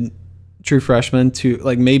recruited true freshmen to,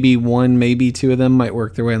 like, maybe one, maybe two of them might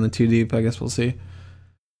work their way on the 2 deep. I guess we'll see.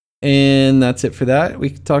 And that's it for that.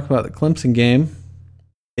 We can talk about the Clemson game.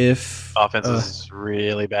 If offense is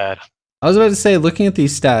really bad. I was about to say, looking at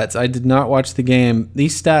these stats, I did not watch the game.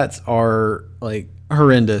 These stats are like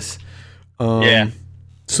horrendous. Yeah.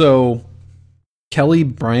 So Kelly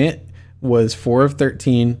Bryant was 4 of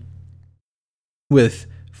 13 with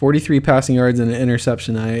 43 passing yards and an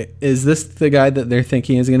interception. Is this the guy that they're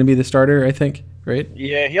thinking is going to be the starter, I think, right?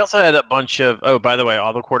 Yeah, he also had a bunch of, oh, by the way,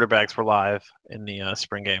 all the quarterbacks were live in the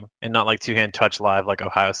spring game, and not like two-hand touch live like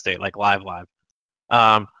Ohio State, like live.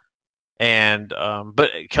 But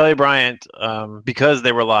Kelly Bryant, because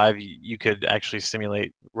they were live, you could actually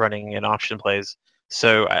simulate running and option plays.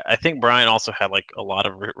 So I think Bryant also had like a lot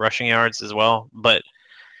of rushing yards as well. But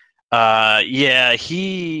yeah,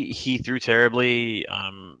 he threw terribly.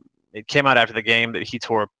 It came out after the game that he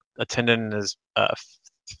tore a tendon in his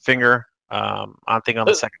finger. I think on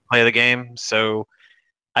the second play of the game. So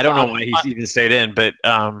I don't know why he's even stayed in. But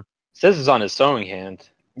it says it's on his throwing hand.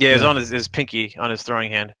 Yeah, it's on his pinky, on his throwing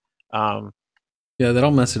hand. Yeah,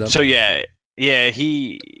 that'll mess it up. So yeah,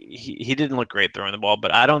 he didn't look great throwing the ball,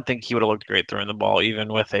 but I don't think he would have looked great throwing the ball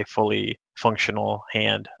even with a fully functional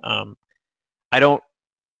hand. I don't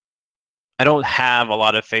have a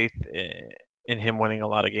lot of faith in him winning a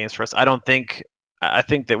lot of games for us. I think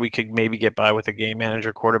that we could maybe get by with a game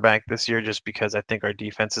manager quarterback this year, just because I think our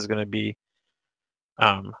defense is going to be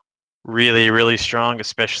really, really strong,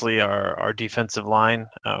 especially our defensive line,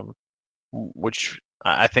 which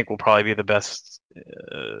I think will probably be the best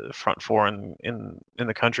front four in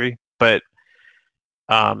the country. But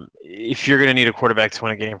if you're going to need a quarterback to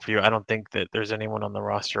win a game for you, I don't think that there's anyone on the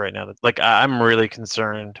roster right now. I'm really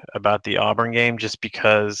concerned about the Auburn game, just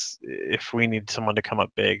because if we need someone to come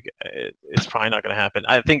up big, it's probably not going to happen.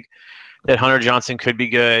 I think that Hunter Johnson could be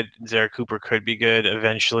good. Zarek Cooper could be good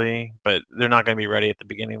eventually, but they're not going to be ready at the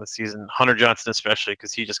beginning of the season. Hunter Johnson especially,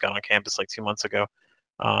 because he just got on campus like 2 months ago.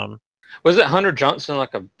 Was it Hunter Johnson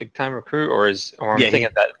like a big time recruit, or I'm thinking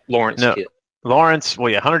of that Lawrence kid? Lawrence,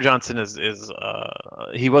 well, yeah, Hunter Johnson is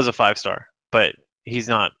he was a 5-star, but he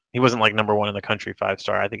wasn't like number 1 in the country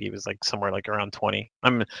 5-star. I think he was like somewhere like around 20.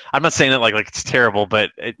 I'm not saying that like it's terrible,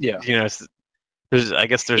 but there's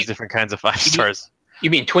different kinds of 5-stars. You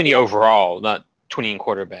mean 20 overall, not 20 in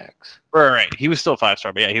quarterbacks? Right. He was still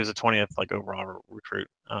 5-star, but yeah, he was a 20th like overall recruit.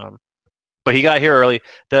 But he got here early.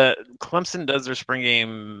 The Clemson does their spring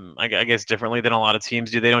game, I guess, differently than a lot of teams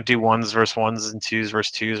do. They don't do 1s versus 1s and 2s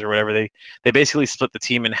versus 2s or whatever. They basically split the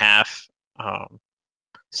team in half.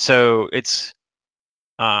 So it's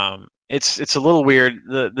a little weird.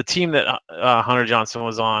 The team that Hunter Johnson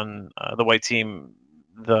was on, the white team,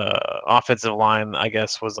 the offensive line, I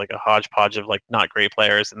guess, was like a hodgepodge of like not great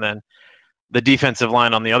players, and then the defensive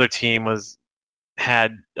line on the other team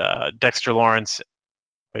had Dexter Lawrence.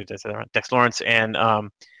 Wait, did I say that right? Dex Lawrence and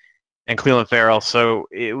Cleveland Farrell. So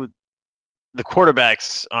the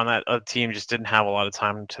quarterbacks on that team just didn't have a lot of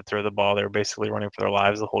time to throw the ball. They were basically running for their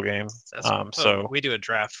lives the whole game. So we do a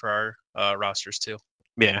draft for our rosters too.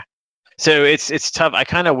 Yeah. So it's tough. I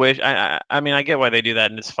kind of wish. I mean, I get why they do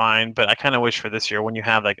that, and it's fine. But I kind of wish for this year, when you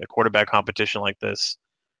have like a quarterback competition like this,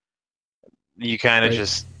 you kind of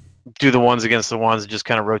just do the 1s against the 1s and just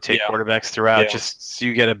kind of rotate quarterbacks throughout, just so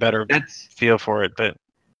you get a better feel for it. But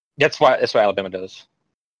that's what Alabama does.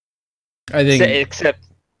 I think,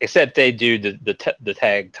 except they do the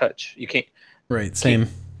tag touch. You can't. Right. Same.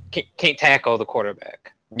 Can't tackle the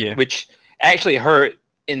quarterback. Yeah. Which actually hurt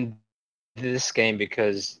in this game,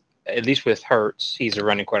 because at least with Hurts, he's a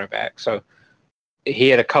running quarterback. So he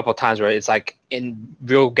had a couple times where it's like in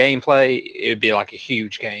real gameplay, it would be like a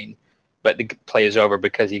huge gain, but the play is over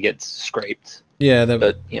because he gets scraped. Yeah,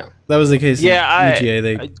 that was the case. Yeah, in UGA,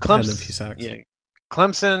 they Clemson, had a few sacks. Yeah,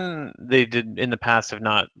 Clemson, they did in the past have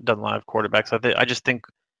not done live quarterbacks. I just think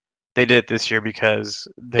they did it this year because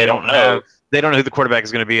they don't know who the quarterback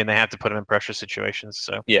is going to be, and they have to put him in pressure situations.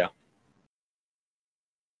 So yeah,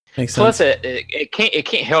 makes sense. Plus, it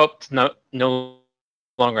can't help to no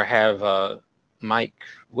longer have Mike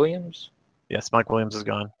Williams. Yes, Mike Williams is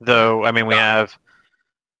gone. Though, I mean, we have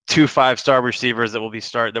 2 5-star receivers that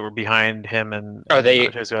were behind him. And are they?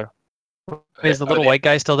 Is the little white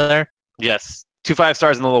guy still there? Yes, 2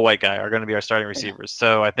 5-stars and the little white guy are going to be our starting receivers.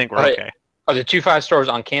 So I think we're okay. Are the 2 5-stars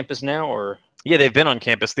on campus now, or? Yeah, they've been on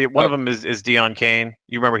campus. One of them is Deion Kane.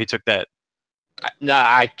 You remember he took that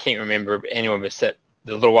I can't remember anyone except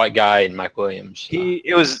the little white guy and Mike Williams.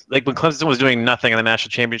 It was like when Clemson was doing nothing in the national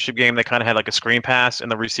championship game, they kind of had like a screen pass,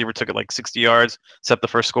 and the receiver took it like 60 yards, set up the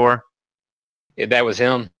first score. Yeah, that was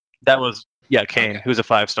him. That was Kane, who's a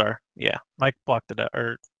 5-star. Yeah, Mike blocked it out.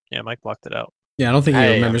 Mike blocked it out. Yeah, I don't think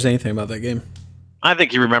he remembers anything about that game. I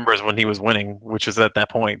think he remembers when he was winning, which was at that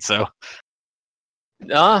point. So,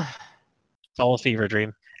 It's all a fever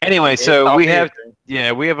dream. Anyway, so we have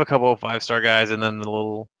a couple of 5-star guys, and then the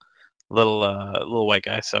little white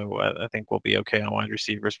guy. So I think we'll be okay on wide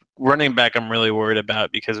receivers. Running back, I'm really worried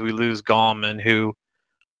about because we lose Gallman, who,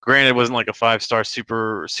 granted, wasn't like a 5-star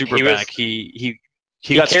super back. He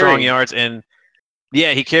got strong yards, and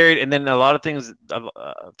he carried. And then a lot of things.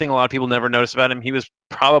 A thing a lot of people never noticed about him. He was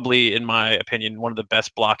probably, in my opinion, one of the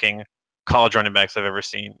best blocking college running backs I've ever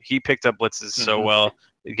seen. He picked up blitzes so well.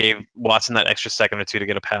 It gave Watson that extra second or two to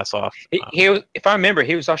get a pass off. He was, if I remember,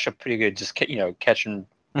 he was also pretty good, just catching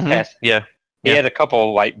passes. Yeah, he had a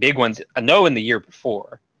couple like big ones. I know in the year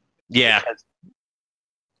before. Yeah,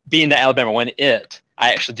 being that Alabama won it,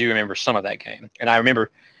 I actually do remember some of that game, and I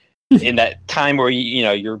remember in that time where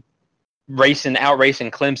you're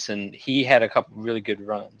outracing Clemson, he had a couple really good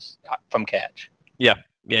runs from catch. Yeah,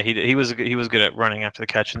 he was good at running after the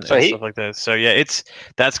catch and stuff like that. So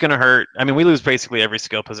that's gonna hurt. I mean, we lose basically every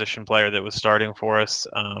skill position player that was starting for us,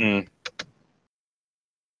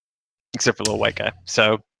 except for the little white guy.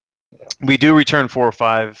 So we do return 4 of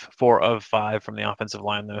 5 from the offensive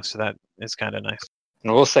line though, so that is kind of nice.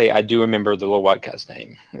 And I will say I do remember the little white guy's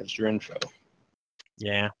name. It's your info.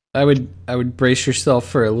 Yeah. I would brace yourself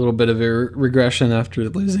for a little bit of a regression after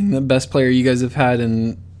losing the best player you guys have had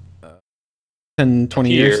in 10,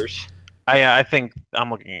 20 years. I think I'm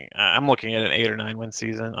looking at an 8 or 9 win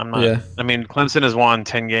season. I'm not. Yeah. I mean, Clemson has won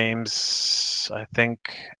 10 games. I think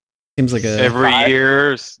seems like every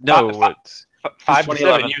year. No, 5 to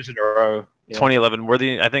 7 years in a row. Yeah.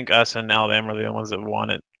 2011. I think us and Alabama are the only ones that won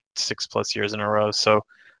it 6+ years in a row. So,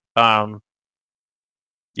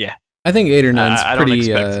 yeah. I think 8 or 9 is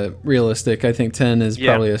pretty realistic. I think 10 is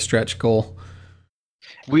probably a stretch goal.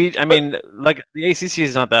 I mean, like the ACC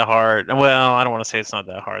is not that hard. Well, I don't want to say it's not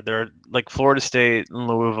that hard. They're like Florida State and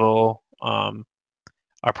Louisville are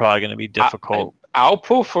probably going to be difficult. I'll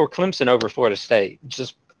pull for Clemson over Florida State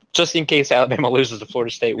just in case Alabama loses to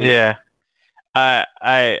Florida State. Yeah, I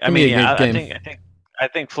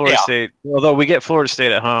think Florida State. Although we get Florida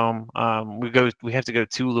State at home, we have to go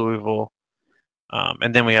to Louisville.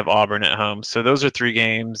 And then we have Auburn at home. So those are 3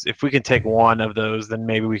 games. If we can take one of those, then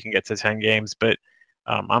maybe we can get to 10 games. But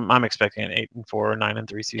I'm expecting an 8-4 or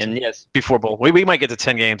 9-3 season. And before bowl, we might get to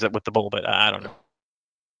 10 games with the bowl, but I don't know.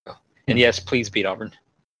 And yes, please beat Auburn.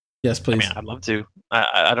 Yes, please. I mean, I'd love to.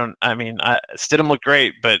 Stidham looked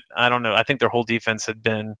great, but I don't know. I think their whole defense had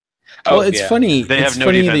been. Well, it's funny. It's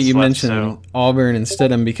funny that you mentioned Auburn and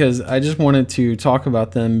Stidham because I just wanted to talk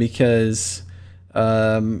about them because.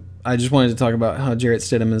 I just wanted to talk about how Jarrett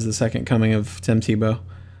Stidham is the second coming of Tim Tebow.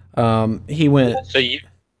 He went.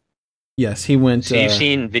 Yes, he went. So you've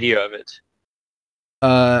seen video of it?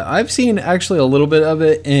 I've seen actually a little bit of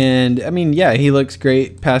it, and I mean, he looks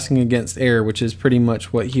great passing against air, which is pretty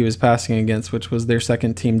much what he was passing against, which was their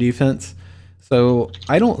second team defense. So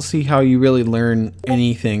I don't see how you really learn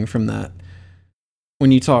anything from that.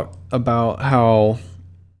 When you talk about how,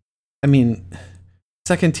 I mean,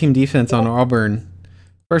 second team defense on Auburn.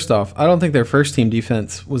 First off, I don't think their first team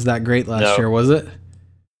defense was that great last year, was it?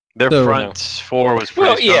 Their front 4 was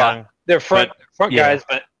pretty strong. Yeah, their front guys,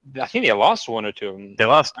 but I think they lost 1 or 2 of them. They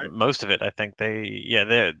lost most of it. I think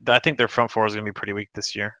I think their front 4 is going to be pretty weak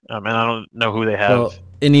this year. And I don't know who they have. Well,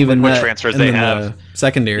 and even what transfers they have.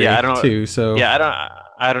 Secondary, I don't know, too. So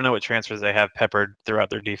I don't know what transfers they have peppered throughout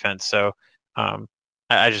their defense. So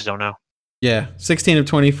I just don't know. Yeah, 16 of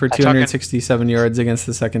 20 for 267 yards against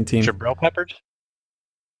the second team. Jabril peppered.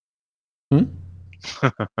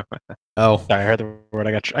 Oh, sorry, I heard the word.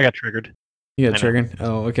 I got triggered. You got triggered.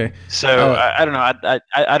 Oh, okay. So I don't know.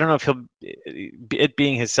 I don't know if it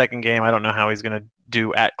being his second game. I don't know how he's going to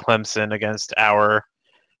do at Clemson against our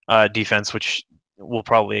defense, which will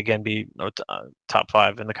probably again be top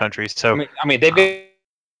 5 in the country. So I mean they've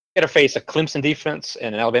got to face a Clemson defense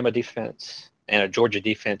and an Alabama defense and a Georgia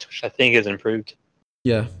defense, which I think has improved.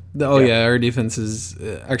 Yeah. Our defense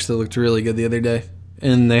actually looked really good the other day.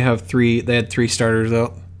 And they had 3 starters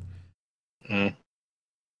out.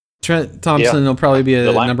 Trent Thompson will probably be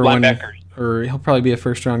a number 1, or he'll probably be a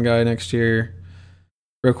first-round guy next year.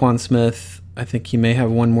 Roquan Smith, I think he may have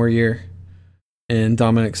 1 more year. And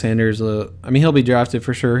Dominic Sanders, he'll be drafted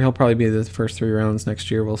for sure. He'll probably be the first 3 rounds next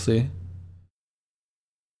year. We'll see.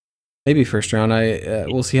 Maybe first round.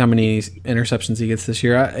 We'll see how many interceptions he gets this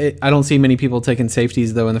year. I don't see many people taking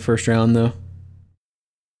safeties though in the first round though.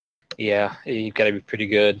 Yeah, you've got to be pretty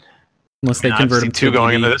good. Unless they convert him to two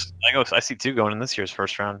going DB. into this. I see two going in this year's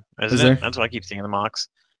first round. Is there? That's what I keep seeing in the mocks.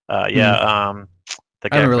 The I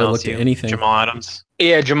guy haven't really from looked at LSU, anything. Jamal Adams.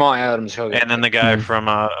 Yeah, Jamal Adams. And then the guy from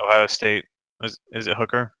Ohio State. Is it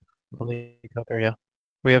Hooker? I believe Hooker, yeah.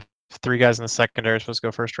 We have 3 guys in the secondary supposed to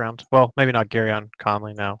go first round. Well, maybe not Garyon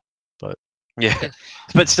Conley now, but yeah.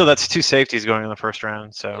 But still, that's 2 safeties going in the first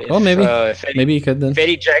round. So well, maybe maybe you could then.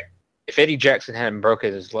 If Eddie Jackson hadn't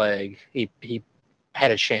broken his leg, he had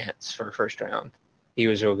a chance for first round. He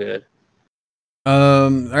was real good. All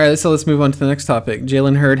right, so let's move on to the next topic.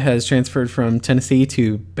 Jalen Hurd has transferred from Tennessee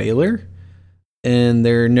to Baylor, and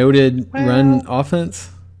their noted run offense.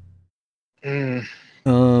 Yeah,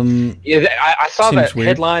 I saw that weird.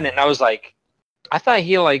 headline, and I was like, I thought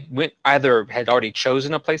he went either had already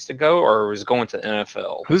chosen a place to go or was going to the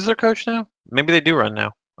NFL. Who's their coach now? Maybe they do run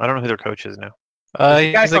now. I don't know who their coach is now.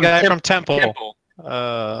 He's the guy from Temple.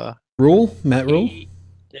 Matt Rule.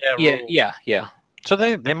 Yeah. So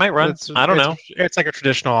they might run. I don't know. It's like a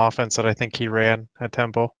traditional offense that I think he ran at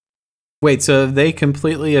Temple. Wait, so they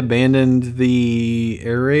completely abandoned the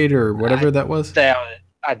air raid or whatever that was?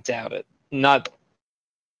 I doubt it. Not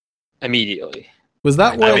immediately. Was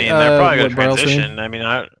that what? I mean, they're probably going to Barrels transition. ran? I mean,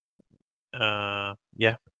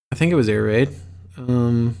 yeah. I think it was air raid.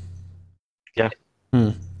 Yeah.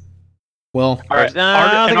 Well, I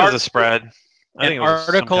think it was a spread. An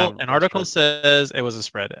article says it was a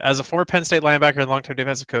spread. As a former Penn State linebacker and long-term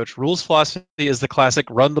defensive coach, Rule's philosophy is the classic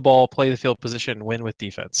run the ball, play the field position, win with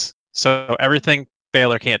defense. So everything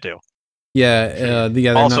Baylor can't do. Yeah,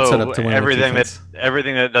 they're also, not set up to win everything with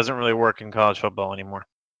everything that doesn't really work in college football anymore.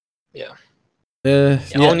 Yeah. Yeah.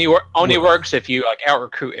 Only works if you out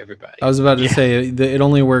recruit everybody. I was about to say it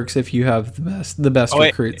only works if you have the best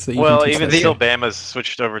recruits that you can teach. Even still, Bama's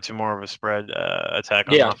switched over to more of a spread attack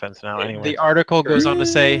on offense now. Anyway, the article goes on to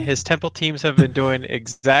say his Temple teams have been doing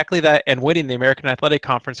exactly that and winning the American Athletic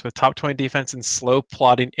Conference with top 20 defense and slow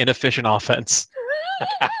plodding, inefficient offense.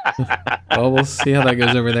 Well, we'll see how that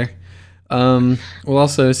goes over there. We'll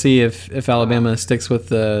also see if Alabama sticks with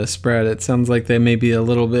the spread. It sounds like they may be a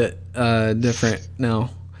little bit different now.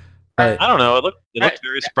 But I don't know. It looked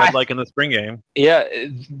very spread-like in the spring game. Yeah,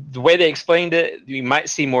 the way they explained it, you might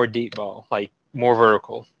see more deep ball, like more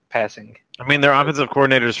vertical passing. I mean, they're offensive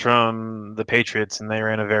coordinators from the Patriots, and they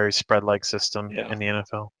ran a very spread-like system in the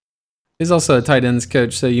NFL. He's also a tight ends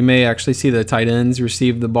coach, so you may actually see the tight ends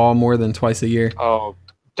receive the ball more than twice a year. Oh,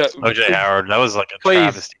 OJ Howard, that was like a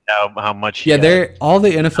travesty how much. They're all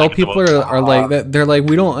the NFL people are like that. They're like,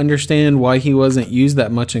 we don't understand why he wasn't used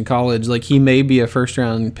that much in college. Like he may be a first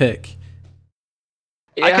round pick.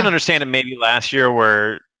 Yeah. I can understand it maybe last year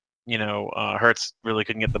where Hurts really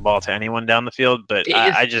couldn't get the ball to anyone down the field, but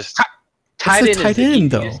I just tight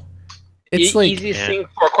end though. It's like easiest thing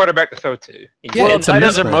for a quarterback to throw to. Well, tight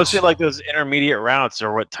ends are mostly like those intermediate routes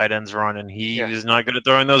or what tight ends run, and he is not good at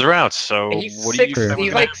throwing those routes. So he's like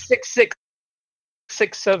 6'6",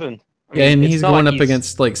 6'7". And he's going up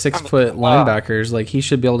against like 6 foot linebackers. Like he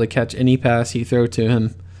should be able to catch any pass you throw to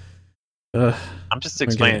him. I'm just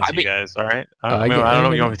explaining to you guys. All right. I don't know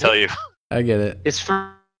what you want me to tell you. I get it.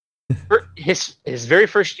 His very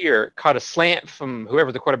first year caught a slant from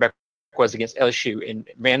whoever the quarterback was against LSU and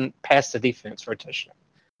ran past the defense for a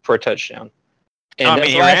touchdown. And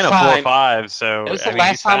he ran a 4.5, so it was the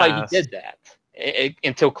last time he did that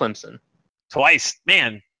until Clemson. Twice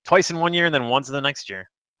in 1 year and then once in the next year.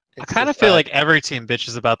 I kind of feel like every team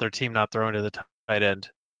bitches about their team not throwing to the tight end.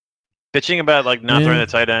 Bitching about not throwing the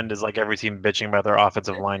tight end is like every team bitching about their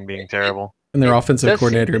offensive line being terrible and their offensive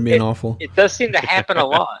coordinator being awful. It does seem to happen a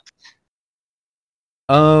lot.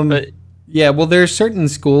 Yeah, well, there's certain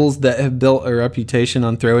schools that have built a reputation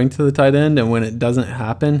on throwing to the tight end, and when it doesn't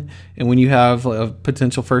happen, and when you have a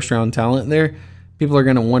potential first-round talent there, people are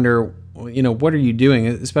going to wonder, what are you doing,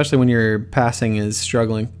 especially when your passing is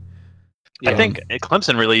struggling. I think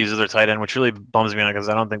Clemson really uses their tight end, which really bums me out because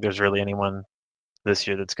I don't think there's really anyone this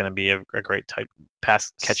year that's going to be a great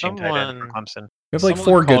pass-catching tight end for Clemson. We have like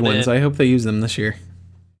 4 good ones. I hope they use them this year.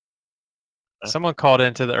 Someone called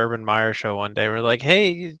into the Urban Meyer show one day. We're like,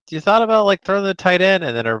 "Hey, you thought about throwing the tight end?"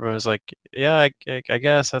 And then Urban was like, "Yeah, I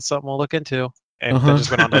guess that's something we'll look into." And then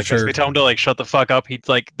just went on like this. We told him to shut the fuck up. He's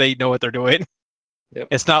like, they know what they're doing. Yep.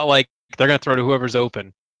 It's not like they're gonna throw to whoever's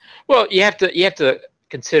open. Well, you have to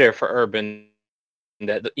consider for Urban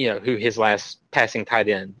that who his last passing tight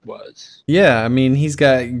end was. Yeah, I mean he's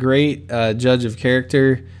got great judge of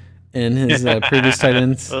character in his previous tight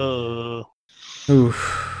ends. Ooh.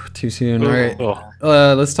 too soon. Ooh. All right.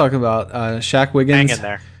 Let's talk about Shaq Wiggins. Hang in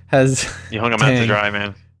there. You hung him out to dry,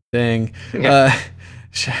 man. Dang.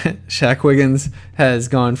 Shaq Wiggins has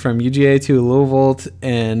gone from UGA to Louisville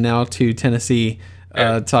and now to Tennessee.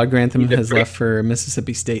 Todd Grantham has left for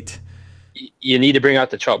Mississippi State. You need to bring out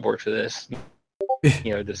the chalkboard for this.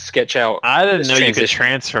 To sketch out. I didn't know you could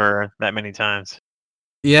transfer that many times.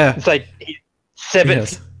 Yeah. It's like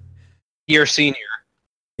 7th year senior.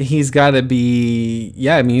 He's got to be,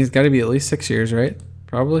 he's got to be at least 6 years, right?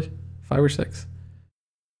 Probably 5 or 6. I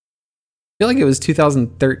feel like it was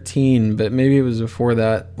 2013, but maybe it was before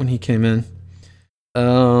that when he came in.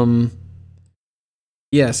 So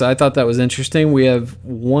I thought that was interesting. We have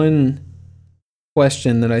one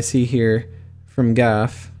question that I see here from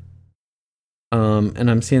Gaff, and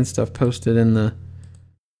I'm seeing stuff posted in the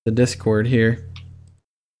Discord here.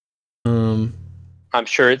 I'm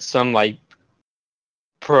sure it's some like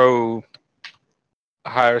pro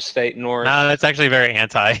Ohio State North. No, it's actually very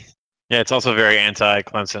anti. Yeah, it's also very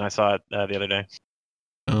anti-Clemson. I saw it the other day.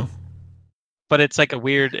 Oh. But it's like a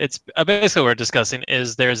weird. It's basically what we're discussing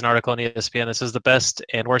is there's an article on ESPN that says the best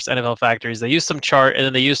and worst NFL factories. They use some chart and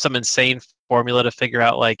then they use some insane formula to figure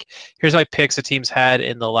out like here's my picks the teams had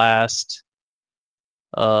in the last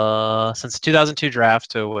since the 2002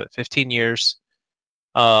 draft, so 15 years.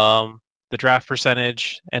 The draft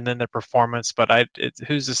percentage and then the performance. But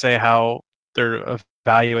who's to say how they're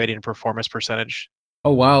evaluating performance percentage?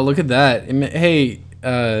 Oh wow! Look at that. Hey,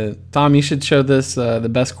 Tom, you should show this the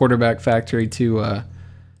best quarterback factory to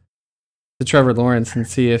Trevor Lawrence and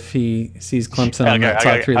see if he sees Clemson on that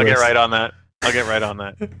top 3 list. I'll get right on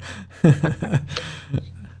that.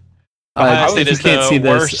 Ohio State is the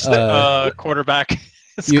worst quarterback.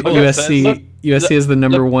 USC is the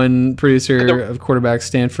number 1 producer of quarterbacks.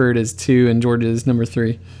 Stanford is 2, and Georgia is number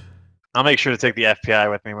 3. I'll make sure to take the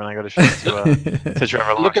FBI with me when I go to show to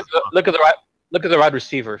Trevor Lawrence. Look at the wide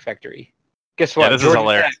receiver factory. Guess what? Yeah, this is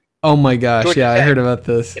hilarious. Oh my gosh! Georgia Tech. I heard about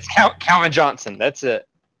this. It's Calvin Johnson. That's it.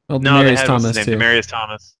 Well, Demaryius Thomas too. Demaryius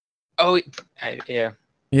Thomas. Oh, yeah.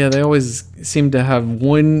 Yeah, they always seem to have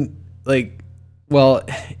one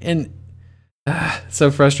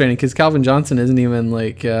so frustrating because Calvin Johnson isn't even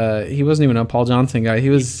he wasn't even a Paul Johnson guy. He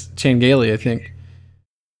was Chan Gailey, I think.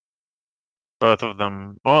 Both of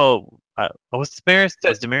them. Well, was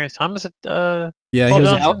Demaryius Thomas? Yeah, Paul he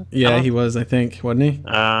was. Johnson? He was. I think, wasn't he?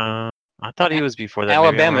 I thought he was before that.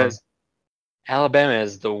 Alabama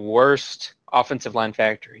is the worst offensive line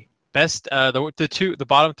factory. Best the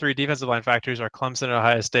bottom 3 defensive line factories are Clemson and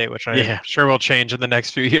Ohio State, which I'm sure will change in the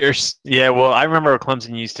next few years. Yeah, well, I remember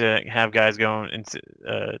Clemson used to have guys going into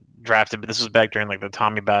drafted, but this was back during the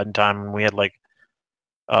Tommy Bowden time when we had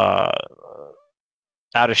out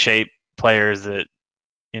of shape players that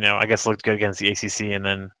I guess looked good against the ACC, and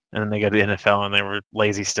then they go to the NFL and they were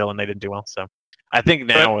lazy still and they didn't do well. So I think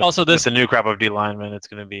now with the new crop of D linemen, it's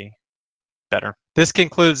going to be better. This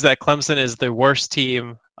concludes that Clemson is the worst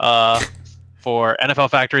team for NFL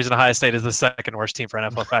factories, and Ohio State is the second worst team for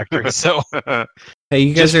NFL factories. So, hey,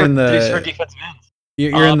 you guys are in the defensive ends.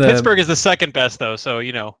 You're in the Pittsburgh is the second best though, so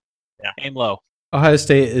aim low. Ohio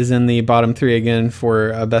State is in the bottom 3 again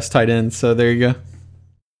for best tight end. So there you go.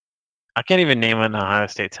 I can't even name an Ohio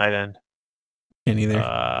State tight end. Can't either.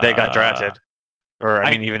 They got drafted,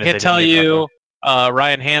 even if they can't tell you.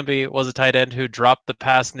 Ryan Hamby was a tight end who dropped the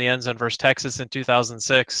pass in the end zone versus Texas in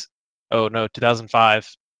 2006. Oh no, 2005.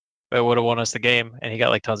 It would have won us the game, and he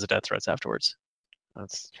got tons of death threats afterwards. I'm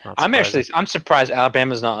surprised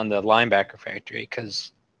Alabama's not on the linebacker factory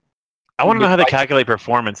because I want to know how they calculate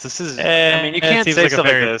performance. This is, you can't say something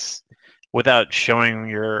like this without showing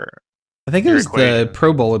your. I think it was the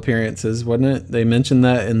Pro Bowl appearances, wasn't it? They mentioned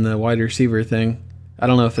that in the wide receiver thing. I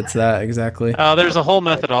don't know if it's that exactly. There's a whole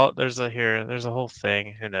method. There's a whole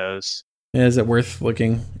thing. Who knows? Yeah, is it worth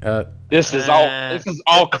looking at? This is all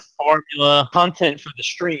formula content for the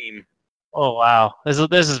stream. Oh wow, this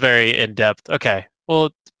is very in depth. Okay,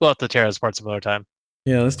 we'll have to tear this apart some other time.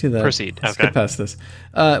 Yeah, let's do that. Proceed. Let's get past this.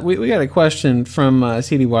 We got a question from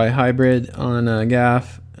CDY Hybrid on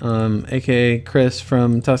GAF, aka Chris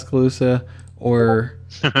from Tuscaloosa, or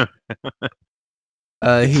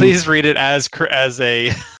please read it as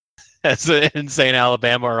an insane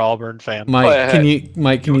Alabama or Auburn fan. Mike, can you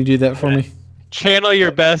do that for me? Channel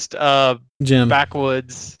your best Jim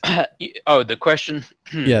backwoods. The question.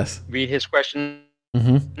 Yes. Read his question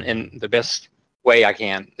in the best way I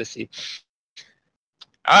can. Let's see.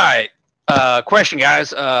 All right. Question,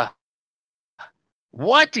 guys.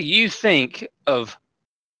 What do you think of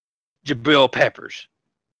Jabril Peppers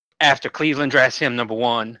after Cleveland drafts him number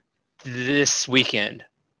 1 this weekend?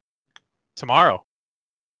 Tomorrow.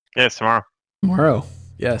 Yeah, it's tomorrow. Tomorrow.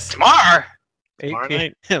 Yes. Tomorrow? Tomorrow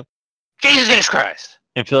night Jesus Christ.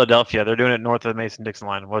 in Philadelphia. They're doing it north of the Mason-Dixon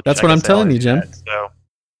line. That's what I'm telling you, Jim. So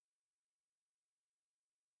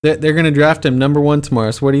They're going to draft him number 1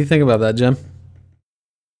 tomorrow. So what do you think about that, Jim?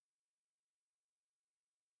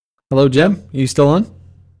 Hello, Jim? Are you still on?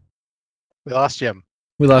 We lost Jim.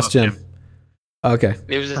 We lost Jim. Okay.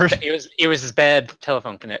 It was his bad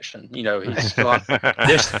telephone connection. You know, he's still on.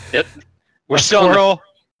 We're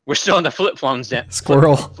still on the flip phones down.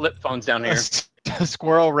 Flip phones down here. A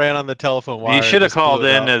squirrel ran on the telephone wire. You should have called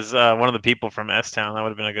in as one of the people from S-Town. That would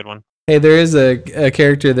have been a good one. Hey, there is a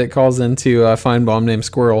character that calls into Feinbaum named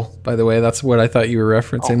Squirrel, by the way. That's what I thought you were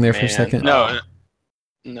referencing there for a second. No.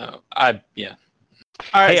 Yeah.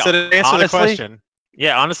 All right, so to answer the question.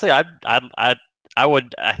 Yeah, honestly, I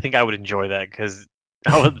think I would enjoy that because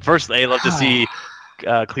I would first love to see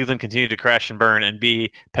Cleveland continue to crash and burn, and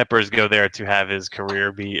B, Peppers go there to have his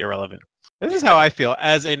career be irrelevant. This is how I feel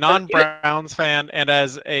as a non-Browns fan and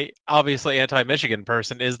as a obviously anti-Michigan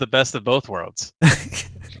person. Is the best of both worlds.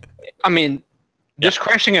 I mean, just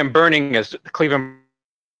crashing and burning as the Cleveland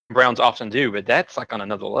Browns often do, but that's like on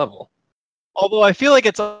another level. Although I feel like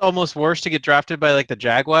it's almost worse to get drafted by like the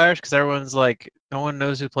Jaguars because everyone's like, no one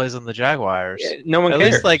knows who plays on the Jaguars. Yeah, no one At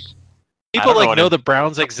cares. least like people know the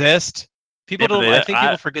Browns exist. People don't. I think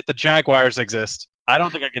people forget the Jaguars exist. I don't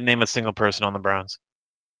think I can name a single person on the Browns.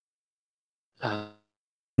 I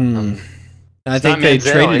think they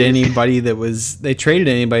traded anybody that was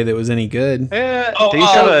any good. Yeah. They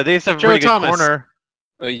used to have a pretty good corner.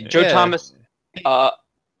 Joe Thomas.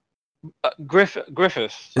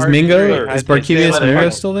 Griffiths. Is Mingo? Is Barkevius Mingo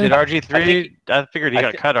still there? Did RG3? I figured he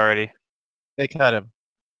got cut already. They cut him.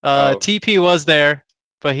 TP was there,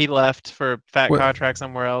 but he left for a fat contract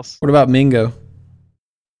somewhere else. What about Mingo?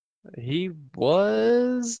 He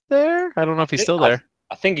was there. I don't know if he's still there.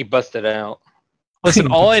 I think he busted out.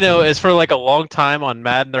 Listen, all I know is for like a long time on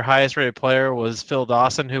Madden, their highest rated player was Phil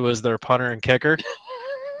Dawson, who was their punter and kicker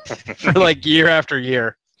for like year after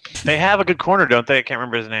year. They have a good corner, don't they? I can't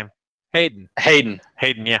remember his name. Hayden,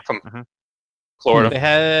 yeah. From Florida. They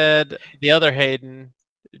had the other Hayden,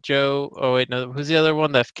 Joe. Oh wait, no. Who's the other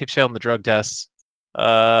one that keeps failing the drug tests?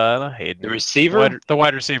 Not Hayden. The receiver, the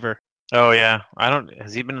wide receiver. Oh yeah, I don't.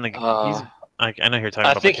 Has he been in the? I know you're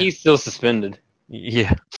talking about. I think he's still suspended.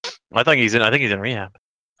 Yeah, I think he's in rehab.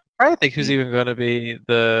 I think who's even going to be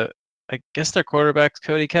the? I guess their quarterback's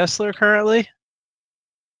Cody Kessler currently.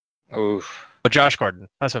 Oof. But Josh Gordon.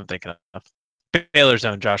 That's what I'm thinking of. Baylor's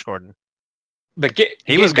own Josh Gordon. But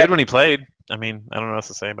he was good when he played. I mean, I don't know what else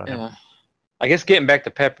to say about him. I guess getting back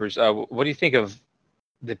to Peppers, what do you think of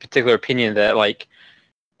the particular opinion that, like,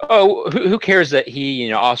 who cares that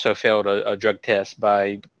he, also failed a drug test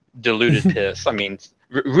by diluted piss? I mean,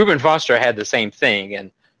 Reuben Foster had the same thing,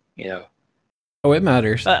 and Oh, it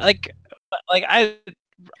matters. It's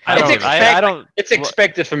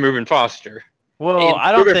expected from Reuben Foster. Well, and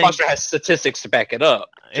I don't Reuben think Foster has statistics to back it up.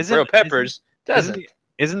 Jabril Peppers doesn't.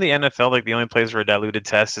 Isn't the NFL like the only place where a diluted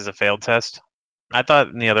test is a failed test? I thought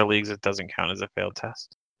in the other leagues it doesn't count as a failed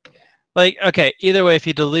test. Like, okay, either way, if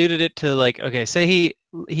he diluted it to like, okay, say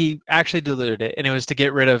he actually diluted it and it was to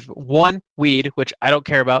get rid of 1, weed, which I don't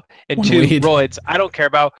care about, and 2, roids, I don't care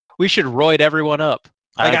about. We should roid everyone up.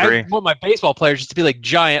 Like, I agree. I want my baseball players just to be like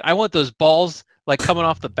giant. I want those balls like coming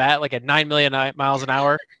off the bat like at 9 million miles an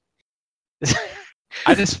hour.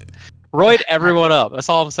 I just roid everyone up. That's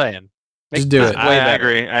all I'm saying. Just do it. I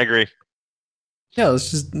agree. Yeah,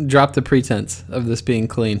 let's just drop the pretense of this being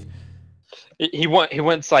clean. He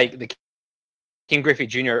wants like the King Griffey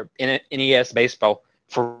Jr. in NES baseball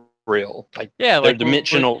for real. Like, the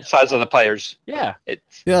dimensional size of the players. Yeah,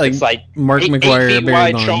 it's like Mark McGwire, 8 feet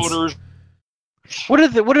wide shoulders. What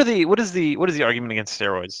is the argument against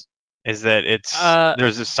steroids? Is that it's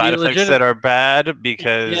there's the side effects that are bad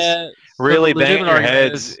because really banging your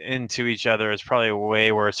heads into each other is probably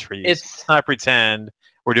way worse for you. Let's not pretend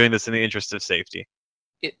we're doing this in the interest of safety.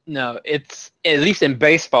 It's at least in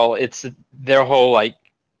baseball. It's their whole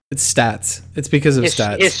it's stats. It's because of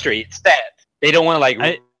stats. History, it's stats. They don't want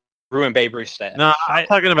to ruin Babe Ruth's stats. No, I'm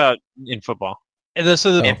talking about in football. And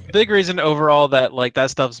so the big reason overall that that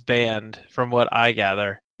stuff's banned, from what I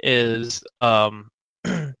gather, is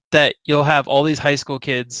that you'll have all these high school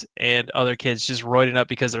kids and other kids just roiding up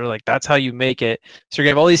because they're like, that's how you make it. So you're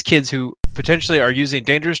gonna have all these kids who potentially are using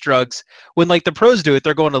dangerous drugs. When the pros do it,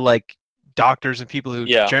 they're going to doctors and people who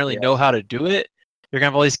generally know how to do it. You're gonna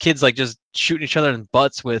have all these kids just shooting each other in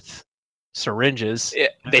butts with syringes. Yeah,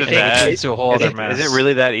 they think it's a whole other mess. Is it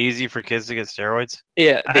really that easy for kids to get steroids?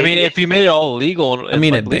 Yeah, I mean, if you made it all legal, at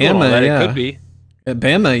Bama, it could be. At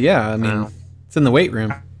Bama, yeah. I mean, it's in the weight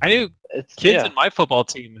room. I knew Kids in my football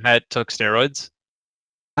team took steroids.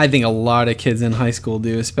 I think a lot of kids in high school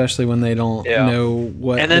do, especially when they don't know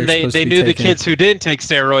what. And then they knew the kids who didn't take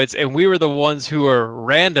steroids, and we were the ones who were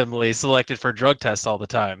randomly selected for drug tests all the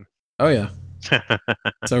time. Oh yeah,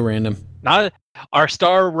 so random. Not our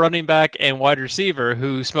star running back and wide receiver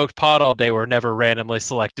who smoked pot all day were never randomly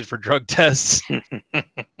selected for drug tests.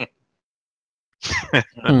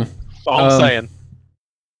 All I'm saying.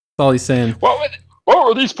 That's all he's saying. What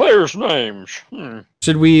were these players' names?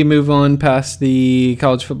 Should we move on past the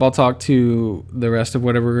college football talk to the rest of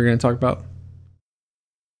whatever we're going to talk about?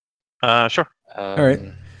 Sure. All right.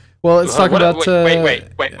 Well, let's talk about. Wait.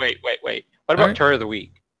 What about Turd of the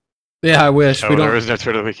Week? Yeah, I wish we don't. There is no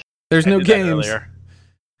Turd of the Week. There's no games.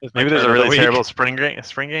 Maybe there's a really terrible spring game.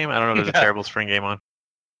 I don't know. There's a terrible spring game on.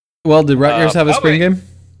 Well, did Rutgers have a spring game?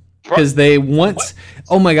 Because they once.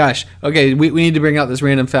 Oh my gosh. Okay, we need to bring out this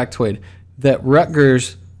random factoid that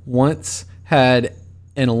Rutgers once had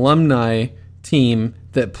an alumni team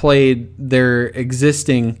that played their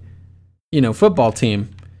existing, football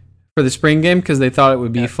team for the spring game because they thought it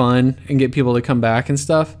would be fun and get people to come back and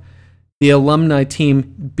stuff. The alumni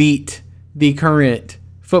team beat the current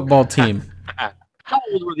football team. How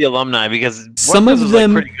old were the alumni? Because some of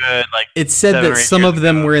them, pretty good. It said that some of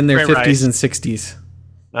them were in their 50s and 60s.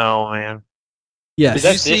 Oh man. Yes.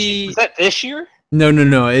 Was that this year?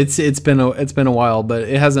 No. It's been a while, but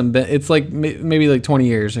it hasn't been. It's like maybe like 20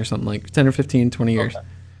 years or something, like 10 or 15, 20 years. Okay.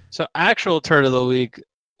 So actual Turd of the Week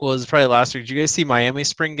was probably last week. Did you guys see Miami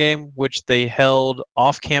spring game, which they held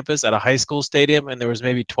off campus at a high school stadium, and there was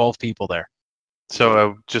maybe 12 people there.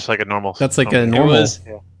 So just like a normal. That's like a normal.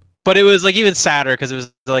 But it was like even sadder because it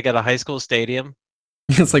was like at a high school stadium.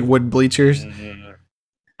 It's like wood bleachers.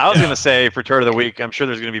 I was gonna say for Turd of the Week, I'm sure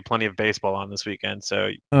there's gonna be plenty of baseball on this weekend, so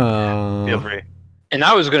feel free. And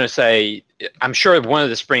I was gonna say, I'm sure one of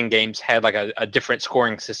the spring games had like a different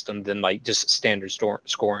scoring system than like just standard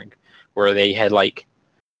scoring, where they had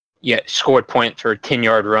scored points for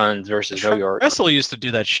 10-yard runs versus no yard. Russell used to do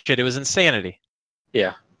that shit. It was insanity.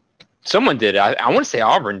 Yeah, someone did it. I want to say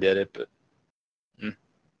Auburn did it, but.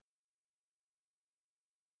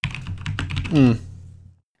 All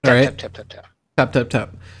right.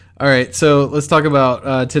 Tap. All right, so let's talk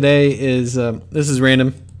about today. This is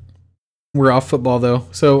random. We're off football though,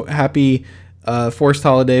 so happy forced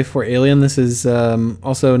holiday for Alien. This is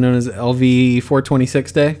also known as LV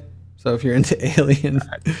 426 Day. So if you're into Alien,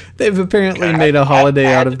 they've apparently made a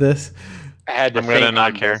holiday out of this. I'm gonna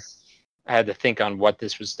not care. I had to think on what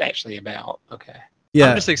this was actually about. Okay. Yeah,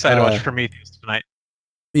 I'm just excited to watch Prometheus tonight.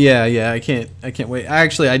 Yeah, I can't wait.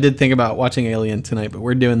 I did think about watching Alien tonight, but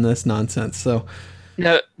we're doing this nonsense. So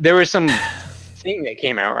no, there was some thing that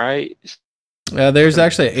came out, right? There's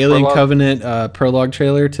actually an Alien Covenant prologue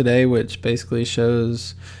trailer today, which basically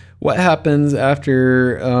shows what happens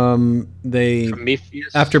after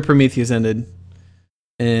Prometheus ended.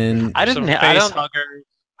 And I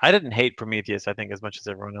didn't hate Prometheus, I think, as much as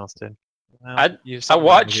everyone else did. I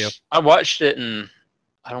watched it and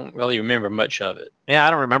I don't really remember much of it. Yeah,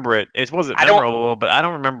 I don't remember it. It wasn't memorable, but I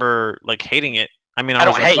don't remember hating it. I mean,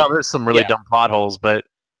 there's some really dumb plot holes, but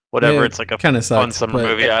whatever. Yeah, it's like a kind of fun summer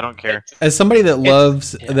movie. I don't care. As somebody that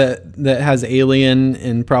loves that has Alien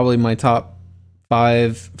in probably my top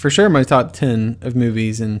 5, for sure my top 10 of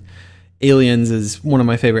movies, and Aliens is one of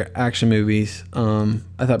my favorite action movies. I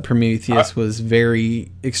thought Prometheus was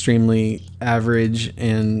very extremely average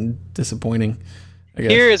and disappointing.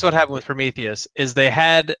 Here is what happened with Prometheus: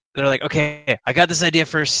 they're like, okay, I got this idea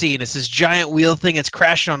for a scene. It's this giant wheel thing. It's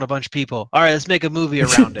crashing on a bunch of people. All right, let's make a movie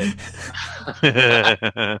around it.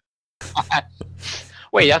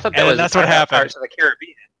 Wait, I thought that's what happened. Parts of the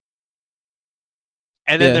Caribbean.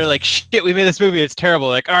 And then they're like, shit, we made this movie. It's terrible.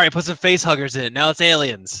 Like, all right, put some face huggers in it. Now it's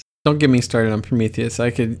aliens. Don't get me started on Prometheus.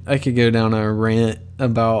 I could go down a rant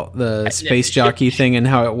about the space jockey thing and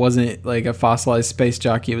how it wasn't like a fossilized space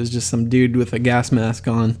jockey. It was just some dude with a gas mask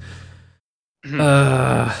on.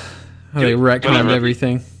 How they retconned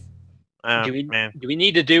everything. Do we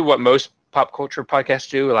need to do what most pop culture podcasts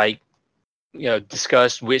do? Like,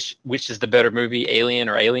 discuss which is the better movie, Alien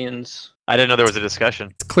or Aliens? I didn't know there was a discussion.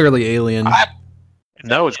 It's clearly Alien.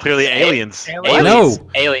 No, it's clearly Aliens.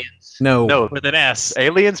 No, with an S.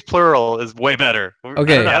 Aliens plural is way better.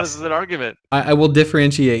 Okay, this is an argument. I will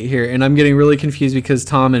differentiate here, and I'm getting really confused because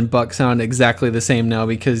Tom and Buck sound exactly the same now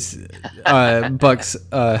because Buck's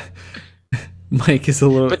mic is a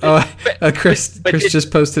little. Chris just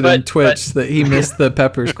posted on Twitch that he missed the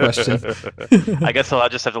peppers question. I guess I'll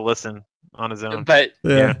just have to listen on his own. But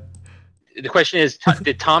the question is,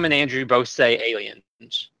 did Tom and Andrew both say aliens?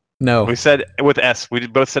 No, we said with S. We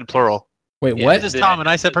both said plural. Wait, Yeah, what? This is Tom, and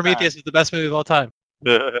I said Prometheus is the best movie of all time.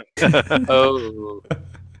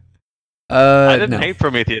 Oh, I didn't No. hate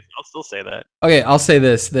Prometheus. I'll still say that. Okay, I'll say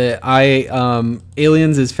this: that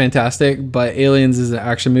Aliens is fantastic, but Aliens is an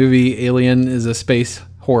action movie. Alien is a space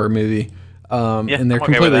horror movie, and they're I'm okay with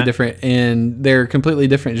completely that. different, and they're completely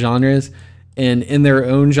different genres. And in their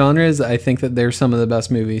own genres, I think that they're some of the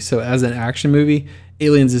best movies. So as an action movie,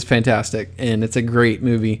 Aliens is fantastic, and it's a great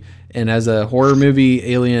movie. And as a horror movie,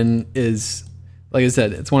 Alien is, like I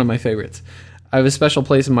said, it's one of my favorites. I have a special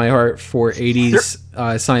place in my heart for 80s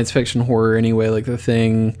science fiction horror anyway, like The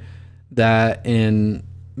Thing, that, and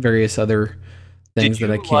various other things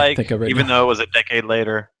that I can't think of right even now. though it was a decade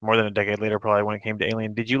later, more than a decade later probably when it came to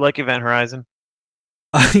Alien, did you like Event Horizon?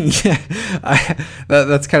 Yeah,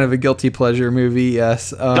 that's kind of a guilty pleasure movie,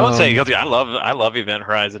 yes. Don't say guilty. I love Event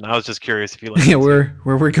Horizon. I was just curious if you like Yeah, it where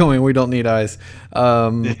we're going, we don't need eyes. too.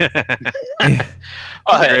 It's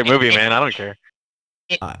a great movie, man. I don't care.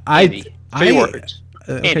 Andy, three words.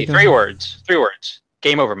 Andy, go 3 ahead. words. 3 words.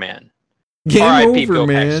 Game over, man. Game R.I.P. over, Bill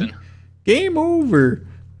man. Paxton. Game over.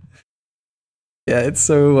 Yeah, it's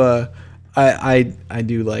so. I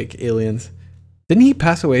do like Aliens. Didn't he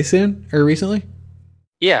pass away soon or recently?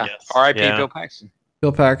 Yeah, Yes. R.I.P. Yeah. Bill Paxton.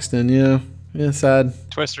 Bill Paxton. Yeah, sad.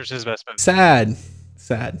 Twister's his best movie. Sad.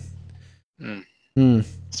 Mm.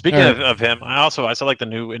 Speaking All right. of him, I saw like the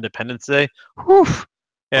new Independence Day. Whew.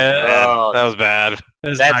 Yeah, Oh. that was bad.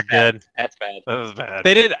 It's That's not bad. good. That's bad. That was bad.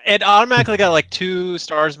 They did. It automatically got like 2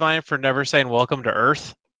 stars mine for never saying "Welcome to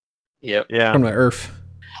Earth." Yep. Yeah, From the Earth.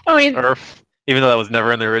 I mean, Earth. Even though that was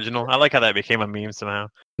never in the original, I like how that became a meme somehow.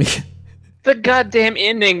 the goddamn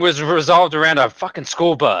ending was resolved around a fucking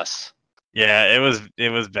school bus. Yeah, it was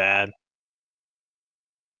bad.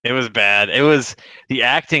 It was bad. It was the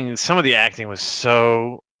acting. Some of the acting was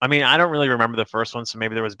so. I mean, I don't really remember the first one, so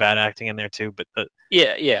maybe there was bad acting in there too. But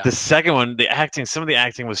Yeah. the second one, some of the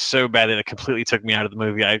acting was so bad that it completely took me out of the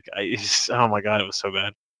movie. Oh my god, it was so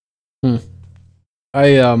bad.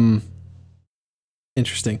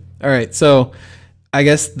 Interesting. All right, so I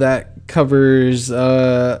guess that covers.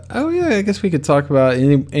 I guess we could talk about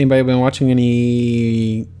anybody been watching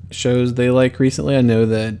any shows they like recently. I know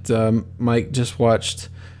that Mike just watched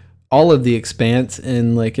all of The Expanse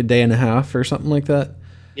in like a day and a half or something like that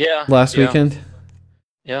Yeah. last weekend.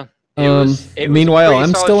 Yeah. It was a Meanwhile, pretty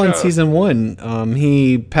I'm solid still on show. season 1.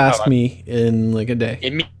 He passed me in like a day.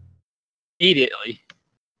 Immediately.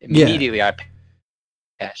 Yeah. Immediately, I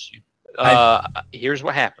passed you. Here's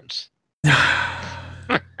what happens.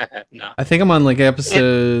 No. I think I'm on like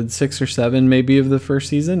episode 6 or 7 maybe of the first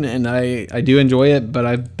season, and I do enjoy it, but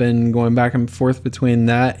I've been going back and forth between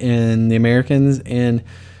that and The Americans and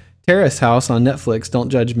Terrace House on Netflix. Don't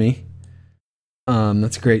judge me.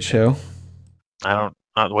 That's a great show. I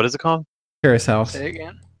don't. What is it called? Terrace House. Say it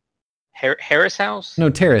again. Harris House? No,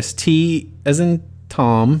 Terrace. T as in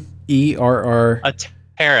Tom. ERR. A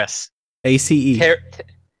terrace. ACE.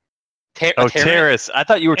 Terrorist. I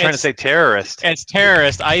thought you were trying to say terrorist. It's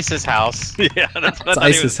terrorist. ISIS house. Yeah, that's what I It's thought he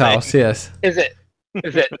was ISIS saying. House. Yes. Is it?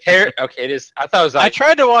 Okay, it is. I thought it was like. I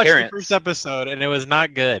tried to watch Terrence. the first episode and it was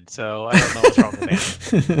not good, so I don't know what's wrong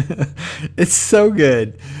with me. It's so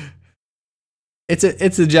good. It's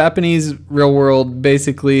a Japanese real world,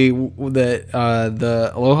 basically, that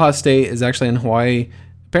the Aloha State is actually in Hawaii.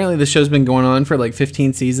 Apparently the show's been going on for like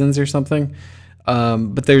 15 seasons or something.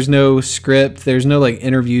 But there's no script, there's no like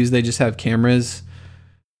interviews, they just have cameras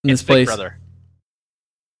in this place. Big Brother.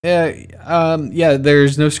 Yeah,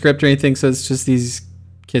 there's no script or anything, so it's just these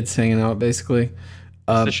kids hanging out basically.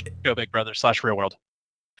 It's the show Big Brother / Real World.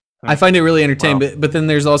 I find it really entertaining, Wow. but then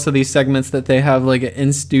there's also these segments that they have like an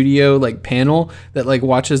in studio like panel that like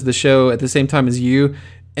watches the show at the same time as you,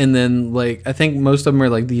 and then like I think most of them are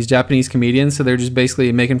like these Japanese comedians, so they're just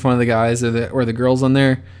basically making fun of the guys or the girls on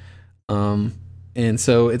there, and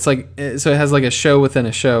so it's like it has like a show within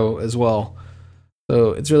a show as well,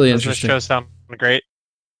 so it's really Does this interesting. show sound great?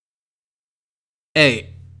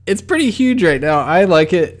 Hey, it's pretty huge right now. I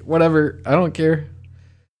like it. Whatever, I don't care.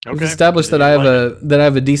 We've Okay. established that You I have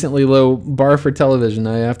like a decently low bar for television.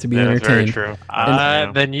 I have to be Yeah, that's very entertained.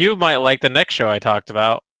 true. Then you might like the next show I talked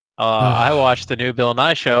about. I watched the new Bill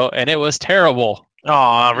Nye show and it was terrible.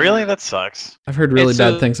 Aw, really? That sucks. I've heard really It's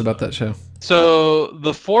bad a- things about that show. So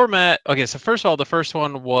the format. Okay, so first of all, the first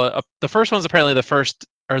one's apparently the first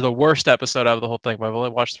or the worst episode out of the whole thing. But I've only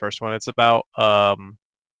watched the first one. It's about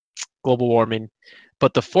global warming,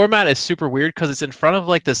 but the format is super weird because it's in front of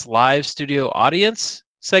like this live studio audience.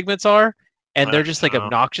 Segments are, and they're just like Oh.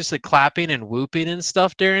 obnoxiously clapping and whooping and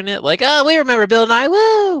stuff during it. Like, oh, we remember Bill Nye,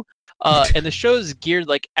 woo! And the show is geared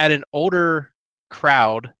like at an older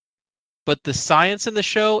crowd, but the science in the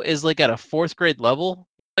show is like at a 4th grade level.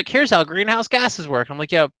 Like, here's how greenhouse gases work. I'm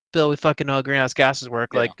like, yeah, Bill, we fucking know how greenhouse gases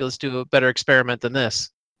work. Like, let's do a better experiment than this.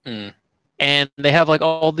 And they have like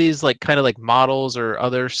all these like kind of like models or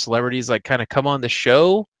other celebrities like kind of come on the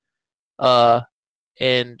show,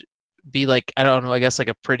 and be like, I don't know, I guess like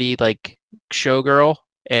a pretty like showgirl,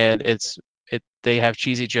 and they have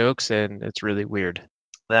cheesy jokes, and it's really weird.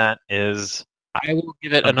 That is. I will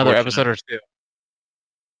give it another episode or two.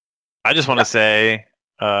 I just want to say,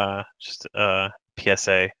 just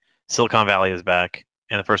PSA: Silicon Valley is back,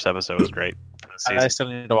 and the first episode was great. I still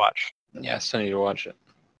need to watch. Yeah, I still need to watch it.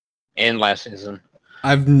 And last season.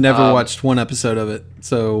 I've never watched one episode of it,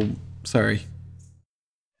 so sorry.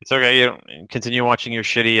 It's okay. You don't continue watching your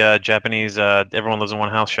shitty Japanese everyone lives in one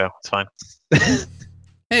house show. It's fine.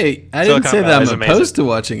 Hey, I didn't say that I'm opposed to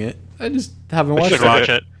watching it. I just haven't watched it. Watch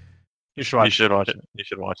it. You should watch it. You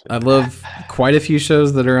should watch it. I love quite a few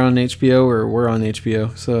shows that are on HBO or were on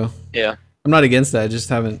HBO, so yeah, I'm not against that. I just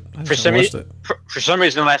haven't watched it. For some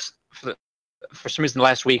reason,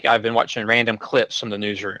 last week I've been watching random clips from the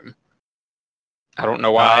newsroom. I don't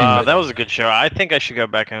know why. That was a good show. I think I should go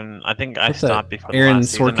back and I think I stopped before Aaron the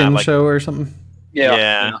last season. Sorkin show or something.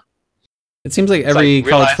 Yeah. It seems like every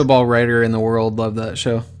college football writer in the world loved that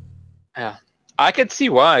show. Yeah, I could see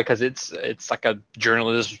why, because it's like a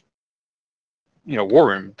journalist, war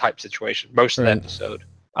room type situation. Most of the episode.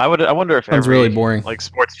 I wonder if sounds really boring. Like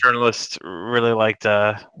sports journalists really liked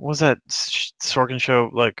what was that Sorkin show,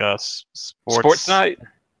 like Sports Night?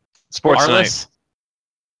 Sports Night.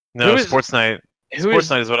 No, Sports Night. Sports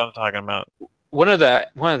Night is what I'm talking about. One of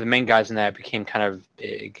the main guys in that became kind of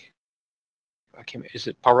big. Is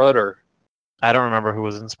it Paul Rudd or? I don't remember who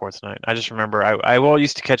was in Sports Night. I just remember I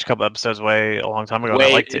used to catch a couple episodes a long time ago. And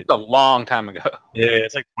I liked it. It's a long time ago. Yeah,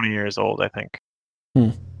 it's like 20 years old, I think.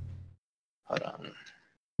 Hold on.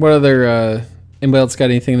 What other anybody else got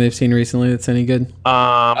anything they've seen recently that's any good?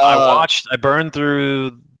 I burned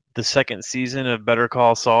through the second season of Better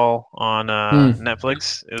Call Saul on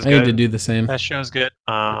Netflix. It was good. Need to do the same. That show's good.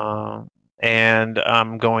 And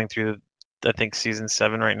I'm going through, I think, season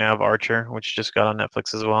 7 right now of Archer, which just got on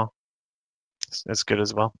Netflix as well. It's good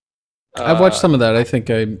as well. I've watched some of that. I think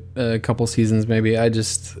a couple seasons maybe. I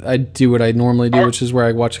do what I normally do, which is where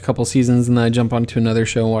I watch a couple seasons and then I jump onto another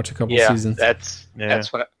show and watch a couple seasons. That's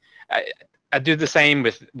what I do the same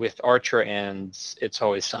with Archer and It's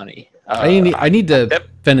Always Sunny. I need to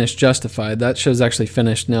finish Justified. That show's actually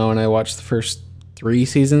finished now, and I watched the first 3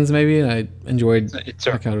 seasons maybe, and I enjoyed the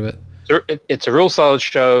heck out of it. It's a real solid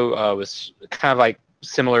show. It was kind of like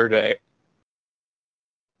similar to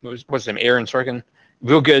what's his name, Aaron Sorkin.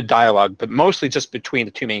 Real good dialogue, but mostly just between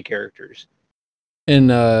the two main characters. In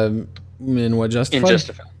what, Justified? In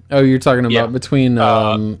Justified. Oh, you're talking about between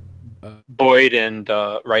Boyd and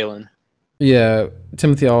Raylan. Yeah,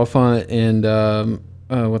 Timothy Oliphant and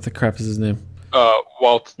what the crap is his name?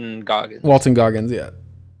 Walton Goggins. Walton Goggins, yeah.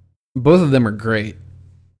 Both of them are great.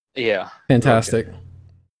 Yeah. Fantastic.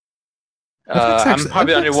 I'm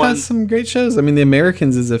probably the only one. Has some great shows. I mean, The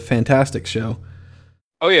Americans is a fantastic show.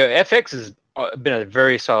 Oh yeah, FX has been a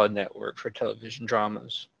very solid network for television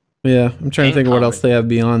dramas. Yeah, I'm trying to think of what else they have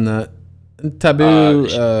beyond that. Taboo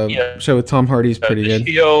show with Tom Hardy's pretty good.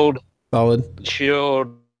 Shield. Solid.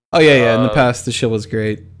 Shield. Oh yeah. In the past, the show was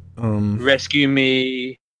great. Rescue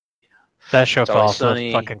Me. That show fell off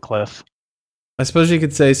the fucking cliff. I suppose you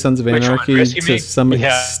could say Sons of Anarchy to some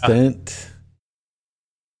extent.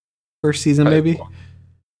 First season, maybe.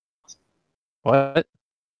 What?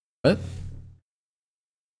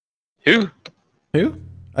 Who?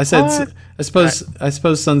 I said. I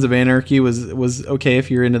suppose Sons of Anarchy was okay if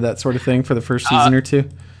you're into that sort of thing for the first season or two.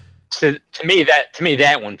 So to me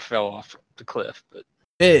that one fell off the cliff, but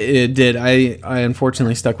it did. I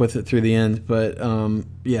unfortunately stuck with it through the end, but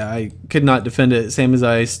I could not defend it. Same as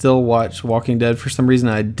I still watch Walking Dead. For some reason,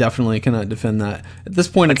 I definitely cannot defend that. At this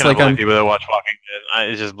point, it's like people that watch Walking Dead.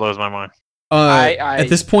 It just blows my mind. At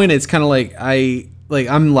this point, it's kind of like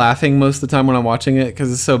I'm laughing most of the time when I'm watching it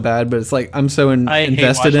because it's so bad, but it's like I'm so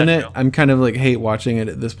invested in it. I'm kind of like hate watching it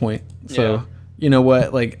at this point. So you know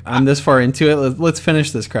what? Like I'm this far into it. Let's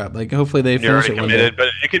finish this crap. Like hopefully they finish it one day. But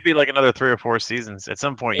it could be like another 3 or 4 seasons. At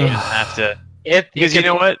some point, you just have to. Because you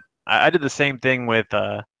know what? I did the same thing with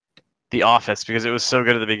The Office because it was so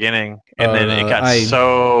good at the beginning, and then it got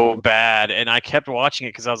so bad, and I kept watching it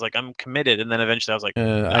because I was like, I'm committed, and then eventually I was like,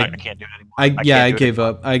 I can't do it anymore.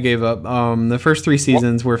 I gave up. The first 3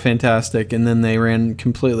 seasons were fantastic, and then they ran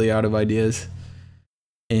completely out of ideas.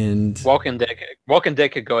 And Walking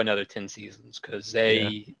Dead could go another 10 seasons because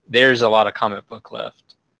there's a lot of comic book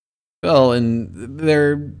left. Well, and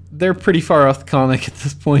they're pretty far off the comic at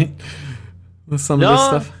this point. with some of this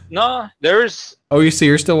stuff? No, there's. Oh,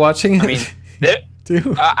 you're still watching it? I mean,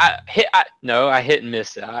 too. I hit and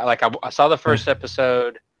miss it. I saw the first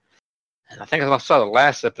episode, and I think I saw the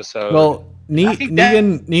last episode. Well,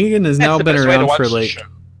 Negan has now been around for like.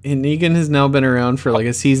 And Negan has now been around for like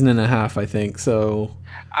a season and a half, I think. So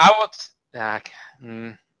I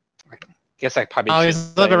guess I probably. Oh, he's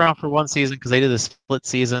been around for one season because they did a split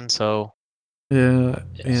season. So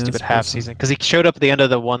stupid half season because he showed up at the end of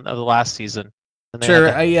the last season. Sure,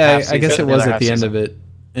 I guess it was at the end of it,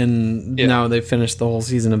 and now they finished the whole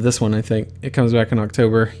season of this one. I think it comes back in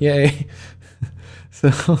October. Yay!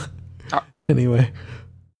 So anyway,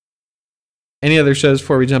 any other shows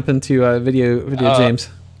before we jump into video James?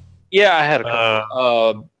 Yeah, I had a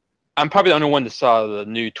couple. I'm probably the only one that saw the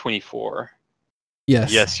new 24.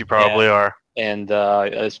 Yes, you probably are. And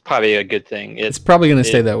it's probably a good thing. It's probably going to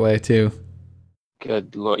stay that way too.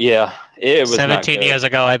 Good Lord, yeah. It was 17 years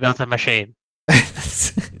ago, I built a machine.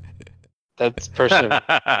 That's personal.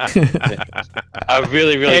 A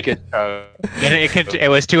really, really good show. It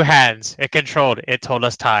was two hands. It controlled. It told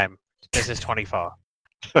us time. This is 24.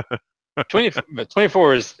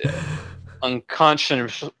 24 is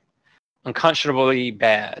unconscionably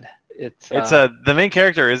bad. It's the main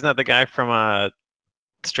character, isn't that the guy from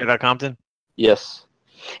Straight Outta Compton? Yes,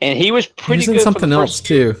 and he was pretty good. He's in something else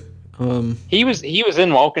too. He was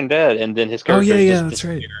in Walking Dead, and then his character just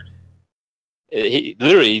disappeared. Right. He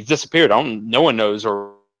literally disappeared. No one knows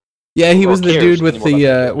or. Yeah, he was the dude with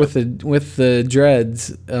the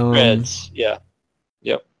dreads. Dreads, yeah,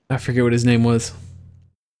 yep. I forget what his name was.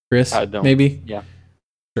 Chris, maybe. Yeah.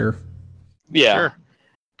 Sure. Yeah. Sure.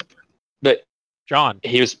 But John,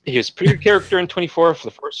 he was a pretty good character in 24 for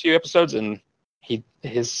the first few episodes, and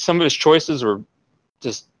some of his choices were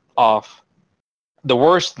just off. The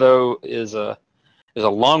worst though is a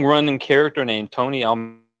long running character named Tony. Oh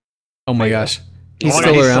my gosh, he's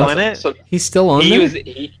still around. Still in it? So he's still on there?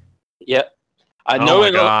 Yeah. I know. Oh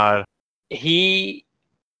my god.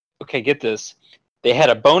 Okay, get this. They had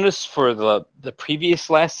a bonus for the previous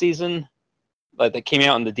last season, like that came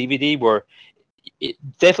out on the DVD, where it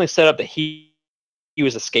definitely set up that he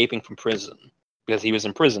was escaping from prison because he was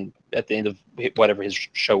in prison at the end of whatever his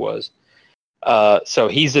show was. So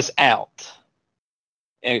he's just out.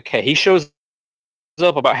 Okay, he shows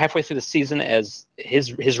up about halfway through the season as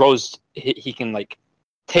his role is he can like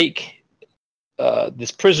take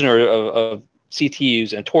this prisoner of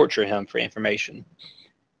CTUs and torture him for information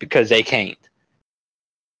because they can't.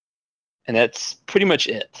 And that's pretty much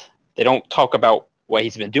it. They don't talk about what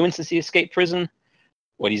he's been doing since he escaped prison,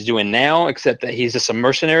 what he's doing now, except that he's just a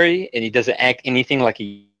mercenary and he doesn't act anything like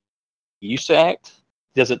he used to act.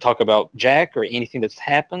 He doesn't talk about Jack or anything that's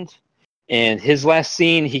happened. And his last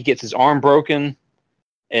scene, he gets his arm broken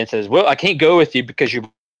and says, "Well, I can't go with you because you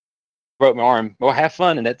broke my arm. Well, have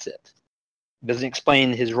fun," and that's it. Doesn't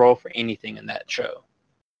explain his role for anything in that show.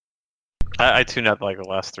 I tuned out like the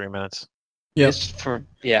last 3 minutes. Yeah.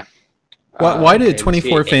 Why did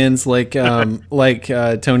 24 fans like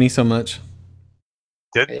Tony so much?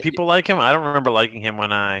 Did people like him? I don't remember liking him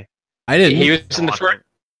when I didn't. He was in the first.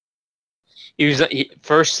 He was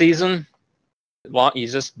first season.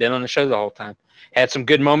 He's just been on the show the whole time. Had some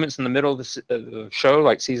good moments in the middle of the show,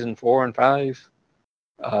 like season 4 and 5.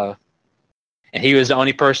 And he was the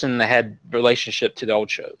only person that had relationship to the old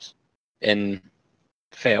shows, and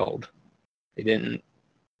failed. They didn't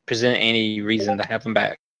present any reason to have him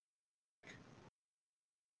back.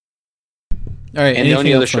 All right, and the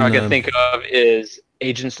only other show I can think of is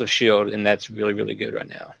Agents of S.H.I.E.L.D., and that's really, really good right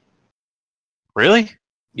now. Really?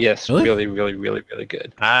 Yes, really, really, really, really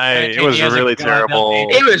good. It was really terrible.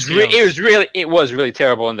 It was really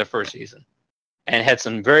terrible in the first season, and had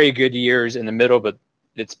some very good years in the middle, but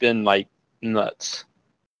it's been like nuts.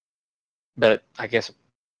 But I guess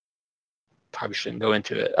probably shouldn't go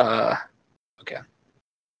into it. Okay.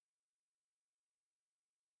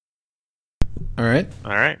 All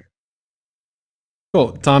right.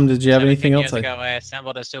 Cool. Tom, did you have anything else? Years ago, I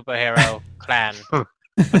assembled a superhero clan.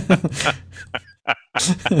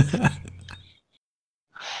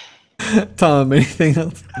 Tom, anything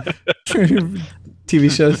else? TV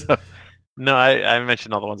shows? No, I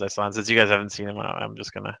mentioned all the ones I saw. And since you guys haven't seen them, I'm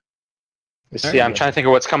just gonna. Let's see, I'm trying to think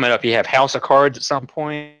of what's coming up. You have House of Cards at some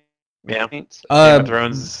point. Yeah. Game of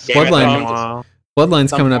Thrones.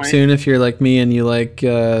 Bloodline's coming up soon. If you're like me and you like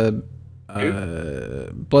Bloodline,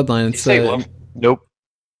 nope.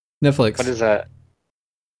 Netflix. What is that?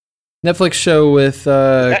 Netflix show with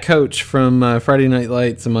Coach from Friday Night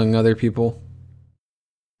Lights, among other people.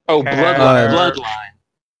 Oh, Bloodline.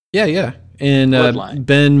 Yeah. And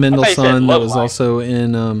Ben Mendelsohn, that was also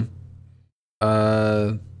in.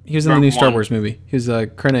 He was in the new Star Wars movie. He was a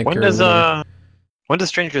Krennic. When does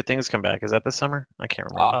Stranger Things come back? Is that this summer? I can't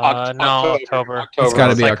remember. October. It's got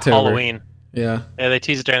to be like October. Halloween. Yeah. Yeah, they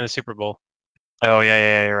teased it during the Super Bowl. Oh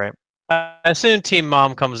yeah, you're right. I assume Team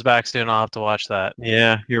Mom comes back soon. I'll have to watch that.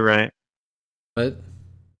 Yeah, you're right. But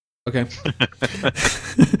okay.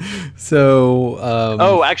 So.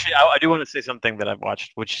 Oh, actually, I do want to say something that I've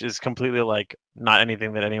watched, which is completely like not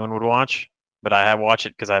anything that anyone would watch, but I have watched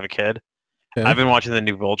it because I have a kid. Okay. I've been watching the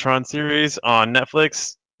new Voltron series on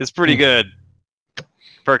Netflix. It's pretty good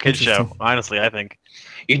for a kid's show, honestly, I think.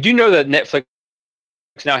 You do know that Netflix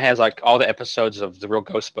now has like all the episodes of the real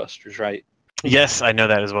Ghostbusters, right? Yes, I know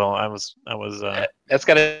that as well. I was. That's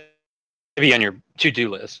got to be on your to-do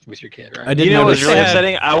list with your kid, right? I did You know what's notice really that.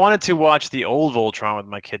 upsetting? I wanted to watch the old Voltron with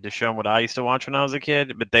my kid to show him what I used to watch when I was a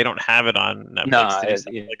kid, but they don't have it on Netflix.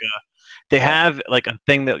 No, they have like a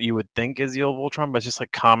thing that you would think is the old Voltron, but it's just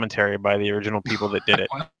like commentary by the original people that did it.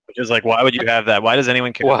 Which is like, why would you have that? Why does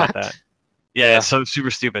anyone care about that? Yeah, it's so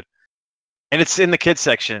super stupid. And it's in the kids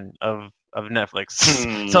section of Netflix.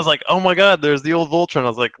 So I was like, oh my god, there's the old Voltron. I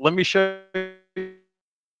was like, let me show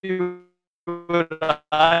you what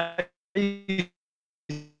I used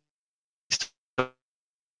to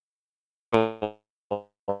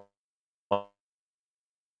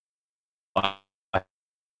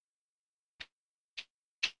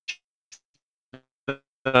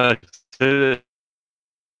I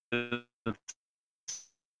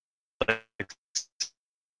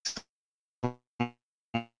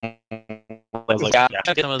was like,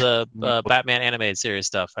 Some of the Batman animated series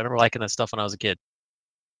stuff. I remember liking that stuff when I was a kid.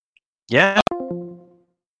 yeah.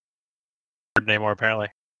 Anymore, apparently.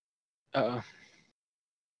 I'm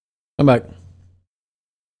back.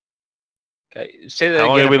 Okay, say that How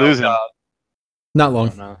long again. did we lose him? Not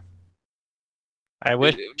long. No. I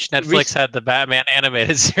wish Netflix had the Batman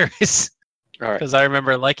animated series All right. because I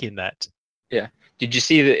remember liking that. Yeah. Did you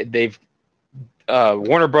see that they've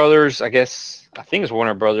Warner Brothers? I think it's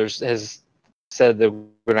Warner Brothers has said they're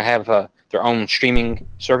going to have their own streaming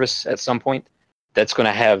service at some point. That's going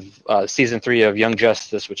to have season 3 of Young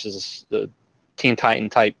Justice, which is the Teen Titan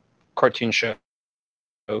type cartoon show,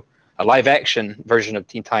 a live action version of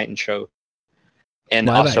Teen Titan show, and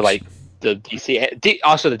Live also action. like the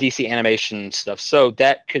DC animation stuff. So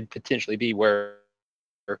that could potentially be where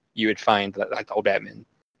you would find like the old Batman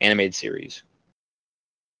animated series.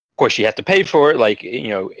 Of course, you have to pay for it, like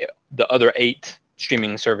the other 8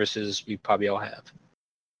 streaming services we probably all have.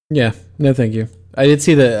 Yeah. No, thank you. I did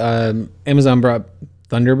see that Amazon brought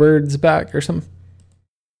Thunderbirds back or something.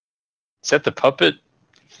 Is that the puppet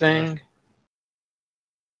thing?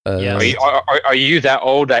 Yeah. Are you that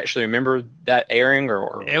old to actually remember that airing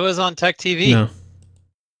or? It was on Tech TV. No.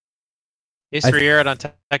 It used to air it on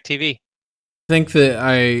Tech TV. I think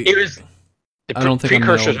that It was the I don't think I'm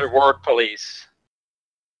precursors that of Word Police.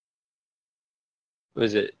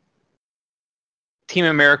 Was it Team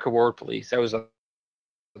America Word Police? That was the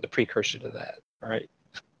precursor to that, right?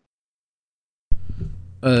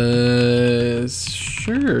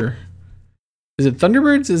 Sure. Is it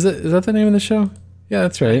Thunderbirds? Is that the name of the show? Yeah,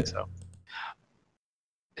 that's right. So.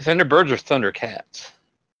 Thunderbirds or Thundercats?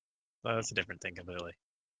 Oh, that's a different thing completely.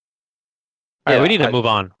 Yeah, All right, we need to move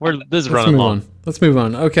on. This is running long. Let's move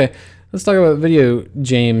on. Okay, let's talk about video,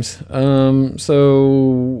 James.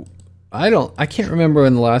 So I can't remember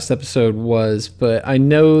when the last episode was, but I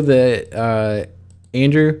know that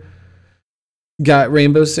Andrew got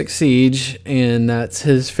Rainbow Six Siege, and that's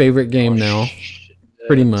his favorite game now,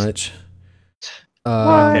 pretty much.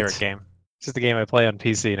 My favorite game. It's just the game I play on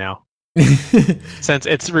PC now. Since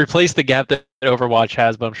it's replaced the gap that Overwatch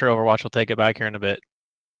has, but I'm sure Overwatch will take it back here in a bit.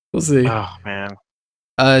 We'll see. Oh man,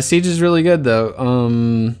 Siege is really good though.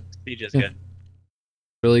 Siege is good.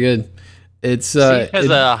 Really good. It's Siege has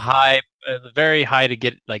a very high to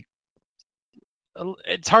get. Like,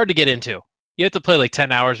 it's hard to get into. You have to play like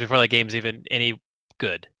 10 hours before the game's even any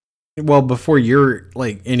good. Well, before you're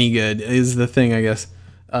like any good is the thing, I guess.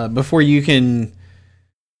 Before you can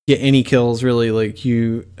get any kills, really, like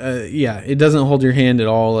it doesn't hold your hand at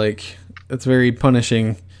all. Like, it's very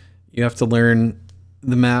punishing. You have to learn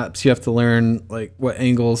the maps. You have to learn like what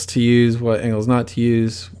angles to use, what angles not to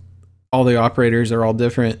use. All the operators are all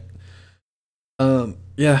different.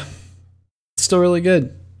 Yeah, it's still really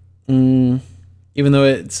good. Even though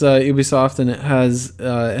it's Ubisoft and it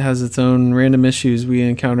has its own random issues. We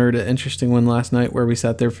encountered an interesting one last night where we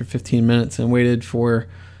sat there for 15 minutes and waited for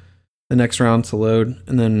the next round to load,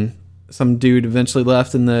 and then some dude eventually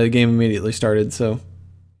left and the game immediately started. So, I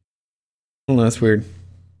don't know, that's weird.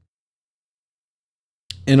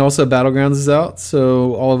 And also Battlegrounds is out,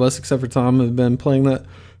 so all of us except for Tom have been playing that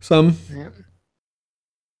some. Yeah.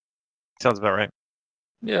 Sounds about right.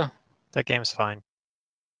 Yeah, that game's fine.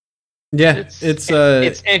 Yeah, it's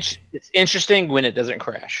interesting when it doesn't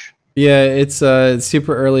crash. Yeah, it's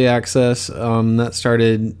super early access. That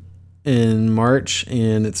started in March,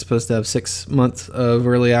 and it's supposed to have 6 months of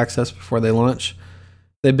early access before they launch.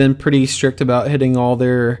 They've been pretty strict about hitting all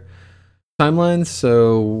their timelines,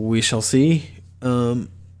 so we shall see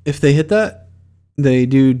if they hit that. They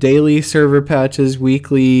do daily server patches,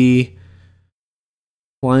 weekly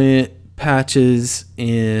client patches,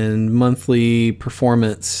 and monthly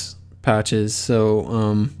performance patches.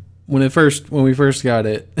 So when we first got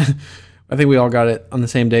it, I think we all got it on the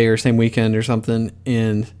same day or same weekend or something,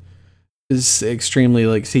 and it's extremely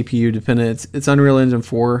like CPU dependent. It's Unreal Engine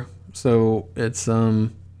 4, so it's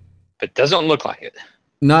But doesn't look like it.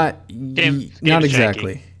 not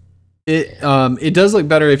exactly. Janky. It does look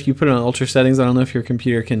better if you put it on ultra settings. I don't know if your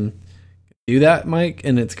computer can do that, Mike,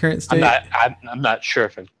 in its current state. I'm not sure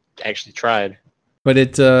if I've actually tried. But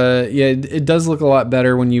it does look a lot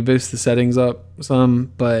better when you boost the settings up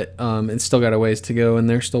some, but it's still got a ways to go, and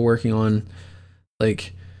they're still working on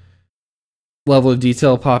like level of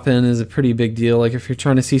detail pop in is a pretty big deal. Like if you're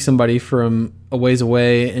trying to see somebody from a ways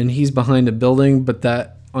away and he's behind a building, but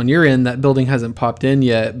that on your end that building hasn't popped in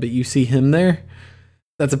yet, but you see him there,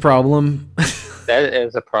 that's a problem. That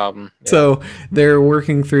is a problem. Yeah. So they're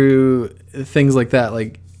working through things like that.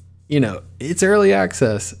 Like, you know, it's early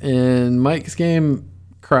access, and Mike's game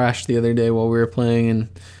crashed the other day while we were playing,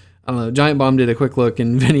 and I don't know, Giant Bomb did a quick look,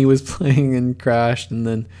 and Vinny was playing and crashed, and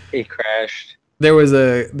then he crashed. There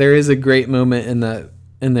is a great moment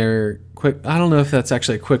in their quick. I don't know if that's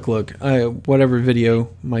actually a quick look. Whatever video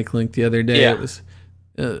Mike linked the other day, It was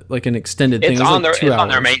like an extended thing. It's on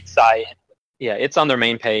their main site. Yeah, it's on their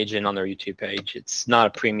main page and on their YouTube page. It's not a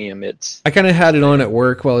premium. I kind of had it on at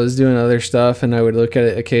work while I was doing other stuff, and I would look at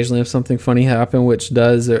it occasionally if something funny happened, which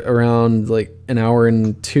does around like an hour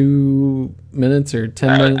and 2 minutes or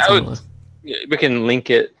 10 minutes. We can link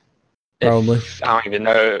it. Probably. I don't even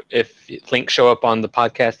know if links show up on the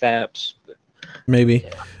podcast apps. Maybe.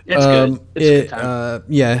 Yeah. It's good. It's a good time.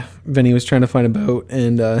 Yeah, Vinny was trying to find a boat,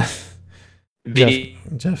 and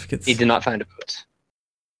Jeff gets. He did not find a boat.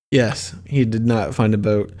 Yes, he did not find a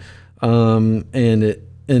boat, and it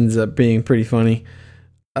ends up being pretty funny.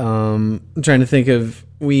 I'm trying to think of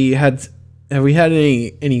have we had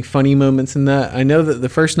any funny moments in that? I know that the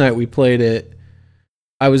first night we played it,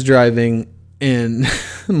 I was driving and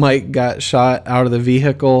Mike got shot out of the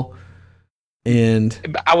vehicle, and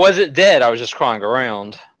I wasn't dead. I was just crawling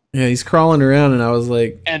around. Yeah, he's crawling around, and I was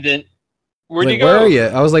like, and then where'd you go? Where are you?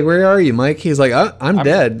 I was like, where are you, Mike? He's like, I'm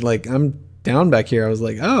dead. Like I'm down back here. I was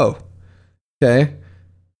like, oh, okay.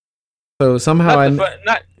 So somehow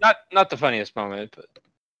not the funniest moment, but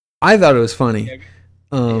I thought it was funny.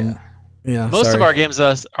 Yeah. Most of our games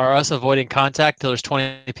are us avoiding contact till there's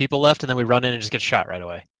 20 people left, and then we run in and just get shot right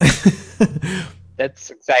away.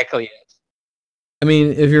 That's exactly it. I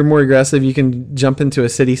mean, if you're more aggressive, you can jump into a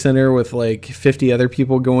city center with like 50 other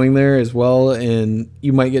people going there as well, and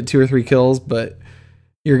you might get 2 or 3 kills, but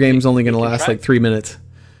your game's only going to last like 3 minutes.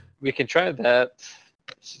 We can try that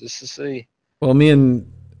just to see. Well, me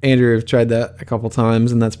and Andrew have tried that a couple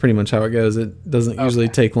times, and that's pretty much how it goes. It doesn't usually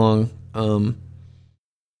take long.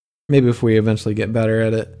 Maybe if we eventually get better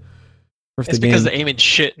at it. It's because the aiming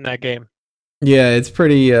shit in that game. Yeah, it's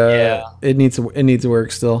pretty. It needs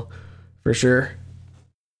work still, for sure.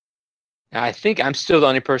 I think I'm still the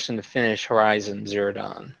only person to finish Horizon Zero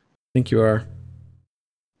Dawn. I think you are.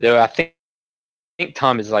 Though I think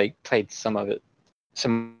Tom has like played some of it,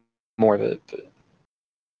 some more of it. But...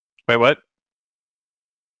 Wait, what?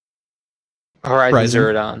 Horizon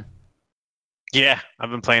Zero Dawn. Yeah, I've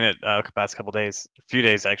been playing it the past couple days, a few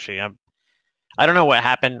days actually. I don't know what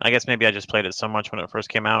happened. I guess maybe I just played it so much when it first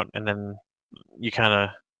came out, and then you kind of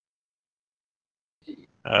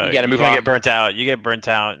you got to move on. You get burnt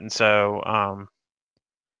out, and so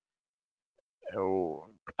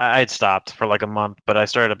I had stopped for like a month, but I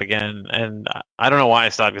started up again, and I don't know why I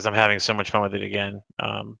stopped because I'm having so much fun with it again.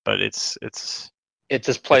 But it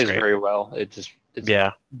just plays very well. It's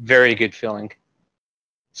very good feeling.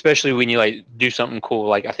 Especially when you like do something cool,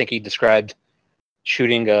 like I think he described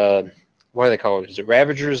shooting what are they called? Is it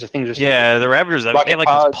Ravagers? I think just the Ravagers. They get like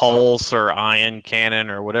this pulse or ion cannon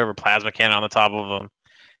or whatever plasma cannon on the top of them,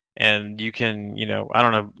 and you can, I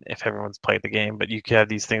don't know if everyone's played the game, but you can have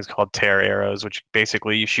these things called tear arrows, which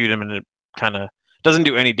basically you shoot them and it kind of doesn't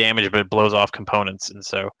do any damage, but it blows off components, and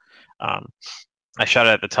so. I shot it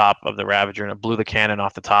at the top of the Ravager, and it blew the cannon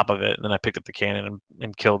off the top of it. And then I picked up the cannon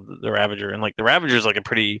and killed the Ravager. And like the Ravager is like a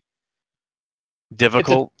pretty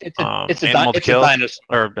difficult animal to kill,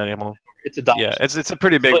 or animal It's a dot. Yeah, it's a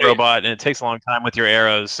pretty big robot, and it takes a long time with your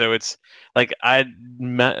arrows. So it's like I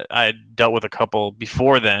dealt with a couple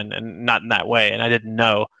before then, and not in that way, and I didn't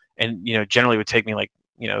know. And generally it would take me like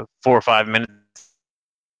 4 or 5 minutes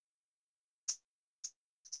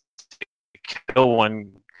to kill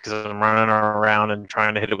one because I'm running around and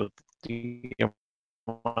trying to hit it with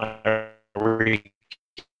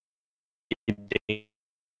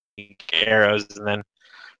arrows, and then.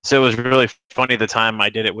 So it was really funny the time I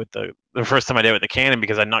did it with the first time I did it with the cannon,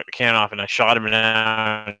 because I knocked the cannon off and I shot him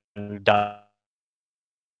down and died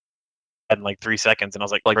in like 3 seconds, and I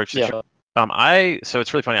was like, yeah. So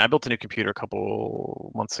it's really funny. I built a new computer a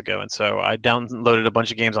couple months ago, and so I downloaded a bunch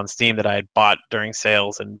of games on Steam that I had bought during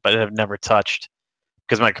sales but have never touched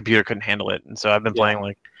because my computer couldn't handle it. And so I've been playing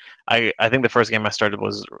like I think the first game I started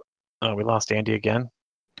was we lost Andy again.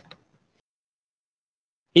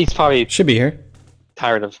 He's probably should be here.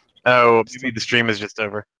 Tired of. Oh, maybe the stream is just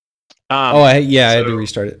over. I had to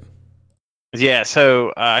restart it. Yeah,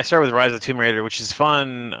 so I started with Rise of the Tomb Raider, which is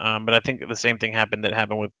fun, but I think the same thing happened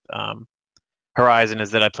with Horizon, is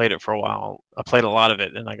that I played it for a while. I played a lot of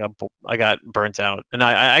it, and I got burnt out. And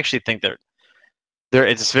I actually think that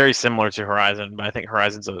it's very similar to Horizon, but I think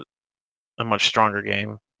Horizon's a much stronger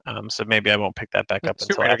game. So maybe I won't pick that back up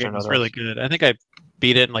until after another. It's really good. I think I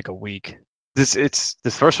beat it in like a week. It's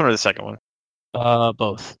the first one or the second one?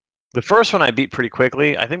 Both. The first one I beat pretty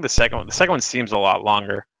quickly. I think the second one seems a lot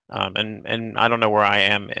longer. And I don't know where I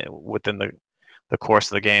am within the course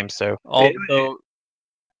of the game. So although,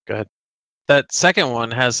 go ahead. That second one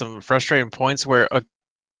has some frustrating points where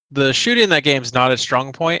the shooting in that game is not a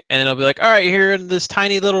strong point, and it'll be like, all right, you're in this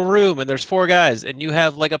tiny little room, and there's 4 guys, and you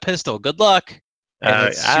have like a pistol. Good luck. And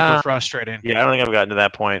it's super frustrating. Yeah, I don't think I've gotten to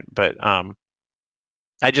that point, but I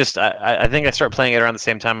think I started playing it around the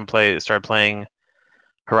same time I started playing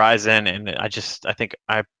Horizon, and I think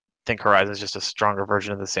Horizon is just a stronger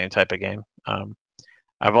version of the same type of game.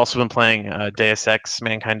 I've also been playing Deus Ex: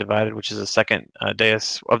 Mankind Divided, which is a second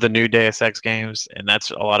Deus of the new Deus Ex games, and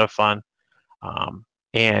that's a lot of fun.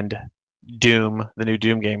 And Doom, the new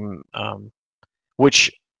Doom game,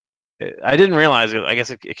 which I didn't realize. I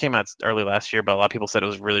guess it came out early last year, but a lot of people said it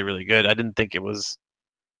was really, really good. I didn't think it was,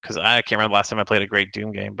 because I can't remember the last time I played a great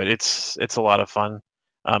Doom game, but it's a lot of fun.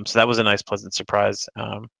 So that was a nice, pleasant surprise.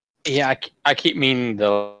 Yeah, I keep meaning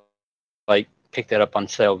to pick that up on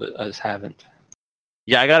sale, but I just haven't.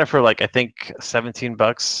 Yeah, I got it for I think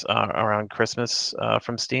 $17 around Christmas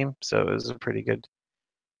from Steam, so it was a pretty good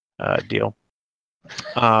deal.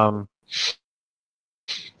 By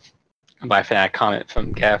a comment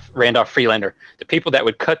from Randolph Freelander, the people that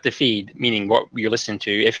would cut the feed, meaning what you're listening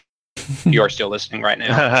to, if you are still listening right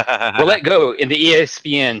now, will let go in the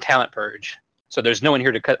ESPN talent purge. So there's no one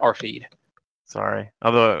here to cut our feed. Sorry,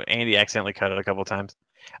 although Andy accidentally cut it a couple times.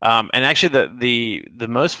 And actually, the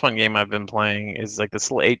most fun game I've been playing is like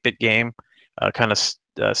this little 8-bit game, kind of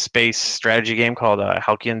space strategy game called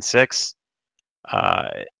Halcyon 6.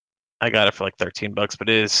 I got it for like $13, but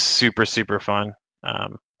it is super, super fun.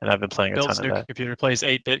 And I've been playing a ton of that. Computer plays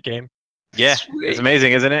 8-bit game. Yeah, Sweet. It's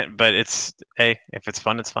amazing, isn't it? But if it's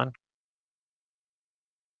fun, it's fun.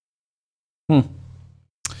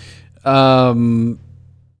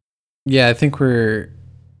 Yeah, I think we're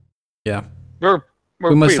We're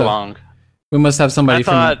pretty long. We must have somebody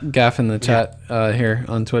from Gaff in the chat here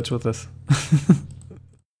on Twitch with us.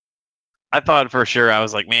 I thought for sure, I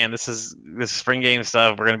was like, man, this spring game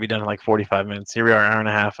stuff, we're going to be done in like 45 minutes. Here we are, an hour and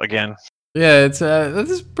a half again. Yeah, this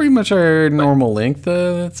is pretty much our normal length.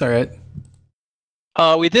 That's all right.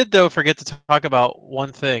 We did, though, forget to talk about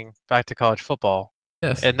one thing back to college football.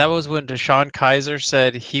 Yes. And that was when Deshaun Kaiser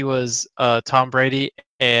said he was Tom Brady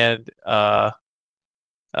and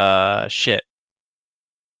shit.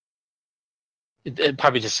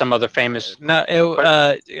 Probably just some other famous. No,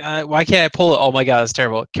 why can't I pull it? Oh my god, it's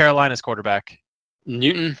terrible. Carolina's quarterback.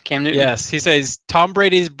 Cam Newton. Yes, he says Tom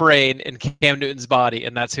Brady's brain in Cam Newton's body,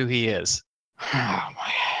 and that's who he is. Oh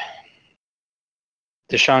my.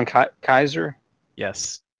 Deshaun Kaiser.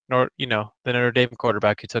 Yes, the Notre Dame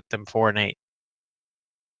quarterback who took them 4-8.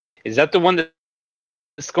 Is that the one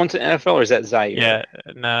that's going to the NFL, or is that Zaire? Yeah,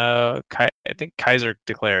 no, I think Kaiser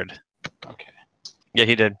declared. Okay. Yeah,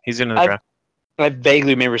 he did. He's in the draft. I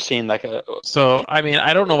vaguely remember seeing like a. So I mean,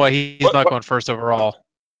 I don't know why he's not going first overall,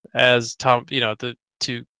 as Tom. The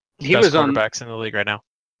two best quarterbacks in the league right now.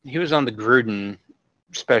 He was on the Gruden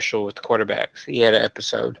special with the quarterbacks. He had an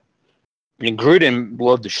episode. I mean, Gruden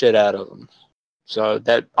loved the shit out of him, so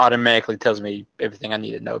that automatically tells me everything I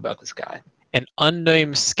need to know about this guy. An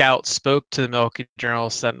unnamed scout spoke to the Milwaukee Journal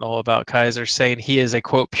Sentinel about Kaiser, saying he is a,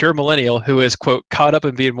 quote, pure millennial who is, quote, caught up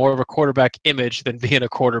in being more of a quarterback image than being a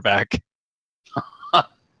quarterback.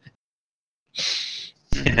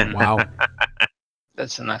 Wow.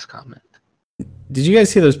 That's a nice comment. Did you guys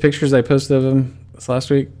see those pictures I posted of him this last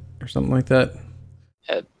week or something like that?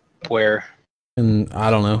 Where? And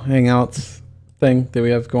I don't know, Hangouts thing that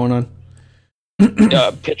we have going on.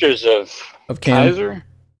 Pictures of Cam. Kaiser.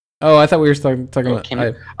 Oh, I thought we were talking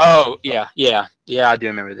about. Yeah. I do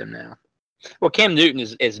remember them now. Well, Cam Newton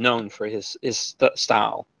is known for his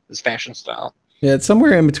style, his fashion style. Yeah, it's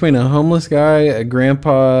somewhere in between a homeless guy, a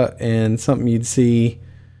grandpa, and something you'd see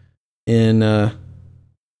in. I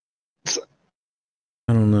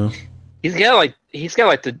don't know. He's got like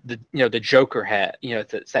the the Joker hat.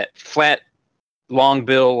 It's that flat, long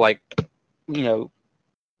bill, like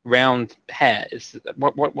round hat. Is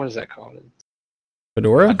what is that called?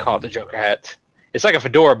 Fedora? I call it the Joker hat. It's like a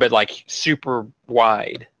fedora, but like super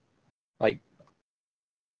wide. Like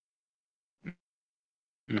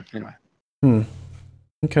anyway.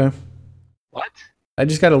 Okay. What? I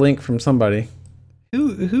just got a link from somebody.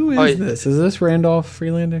 Who is this? Is this Randolph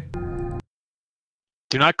Freelander?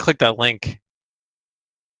 Do not click that link.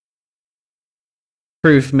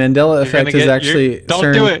 Proof Mandela effect is actually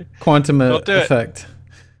don't do it. Quantum don't do effect.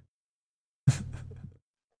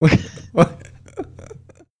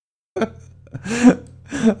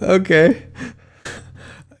 Okay.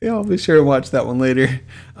 Yeah, I'll be sure to watch that one later.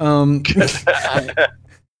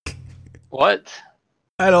 What?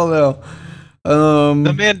 I don't know.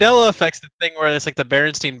 The Mandela effect's the thing where it's like the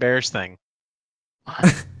Berenstein Bears thing.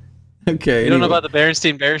 Okay. You don't know about the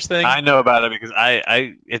Berenstein Bears thing? I know about it because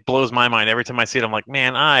it blows my mind every time I see it. I'm like,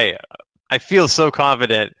 man, I feel so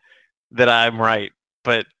confident that I'm right,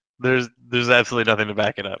 but there's absolutely nothing to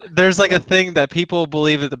back it up. There's like a thing that people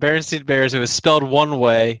believe that the Berenstein Bears, it was spelled one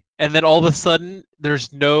way, and then all of a sudden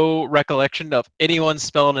there's no recollection of anyone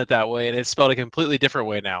spelling it that way, and it's spelled a completely different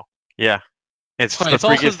way now. Yeah, it's the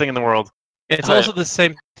freakiest thing in the world. It's also the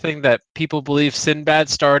same thing that people believe Sinbad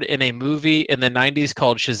starred in a movie in the 90s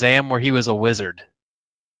called Shazam, where he was a wizard.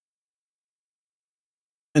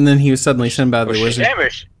 And then he was suddenly Sinbad the wizard.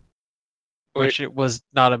 Which it was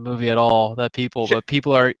not a movie at all. But people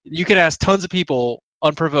are. You can ask tons of people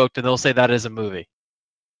unprovoked, and they'll say that is a movie,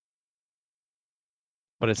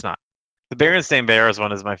 but it's not. The Berenstain Bears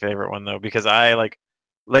one is my favorite one though, because I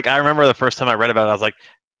remember the first time I read about it, I was like,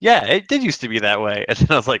 yeah, it did used to be that way, and then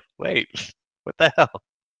I was like, wait, what the hell?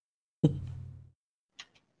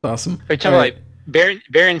 Awesome. Are you talking about like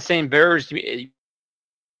Berenstain Bears? You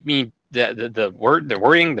mean the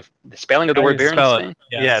wording, the spelling of the word Berenstain?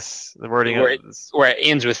 Yes, the wording where it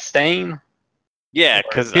ends with stain. Yeah,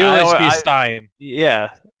 because Stein. Yeah,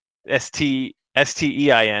 Stein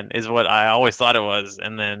is what I always thought it was,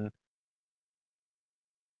 and then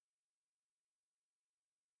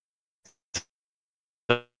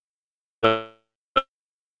or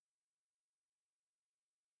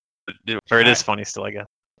it is funny still, I guess.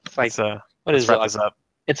 It's like what is wrap this up?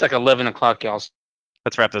 It's like 11 o'clock, y'all.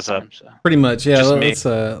 Let's wrap this up. So. Pretty much, yeah.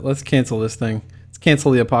 Let's cancel this thing. Let's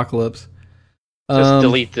cancel the apocalypse. Just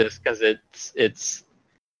delete this because it's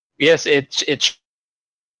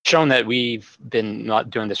shown that we've been not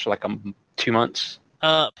doing this for like 2 months.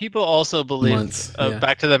 People also believe,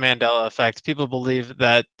 back to the Mandela effect, people believe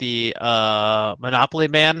that the Monopoly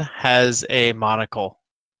Man has a monocle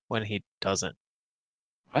when he doesn't.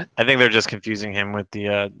 What? I think they're just confusing him with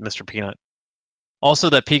the Mr. Peanut. Also,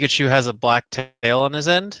 that Pikachu has a black tail on his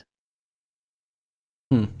end.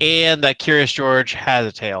 And that Curious George has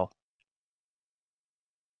a tail.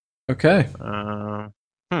 Okay.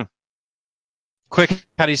 Quick,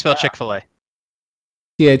 how do you spell Chick-fil-A?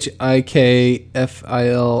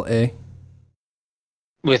 Chikfila.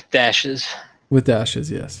 With dashes. With dashes,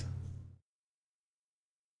 yes.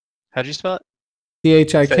 How'd you spell it?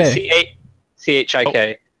 Chik.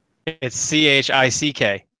 Chik. It's Chick.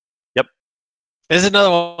 Yep. This is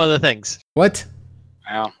another one of the things. What?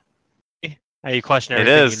 Wow. How you question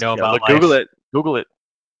everything you know about life. Google it. Google it.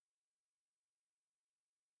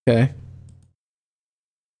 Okay.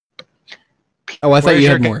 Oh, I thought you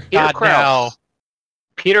had more.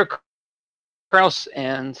 Peter Krause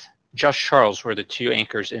and Josh Charles were the two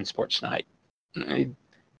anchors in Sports Night. They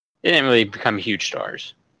didn't really become huge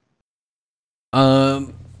stars.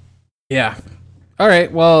 Yeah. All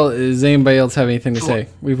right. Well, does anybody else have anything to say?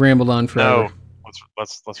 We've rambled on forever. No.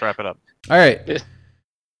 Let's wrap it up. All right.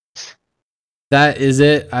 That is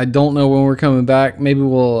it. I don't know when we're coming back. Maybe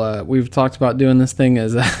we've talked about doing this thing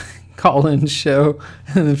as a call-in show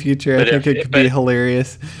in the future. I think it could be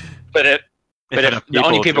hilarious. But if the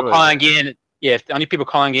only people calling in, if the only people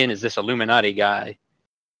calling in is this Illuminati guy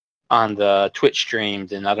on the Twitch stream,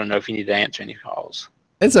 then I don't know if you need to answer any calls.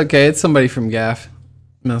 It's okay. It's somebody from GAF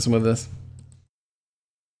messing with us.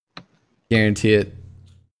 Guarantee it.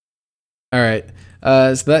 All right.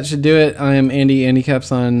 So that should do it. I am Andy. Andy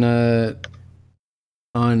Caps on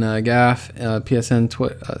GAF,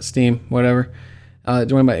 PSN, Steam, whatever.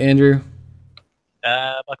 Joined by Andrew.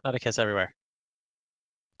 Bucknut everywhere.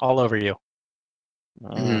 All over you.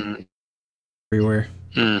 Everywhere.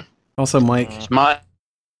 Also Mike.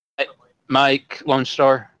 Mike, Lone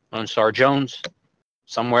Star Jones,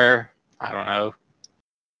 somewhere. I don't know.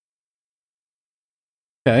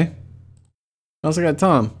 Okay. Also got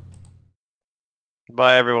Tom.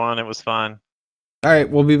 Bye, everyone. It was fun. All right,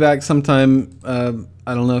 we'll be back sometime.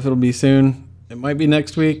 I don't know if it'll be soon. It might be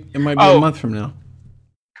next week. It might be a month from now.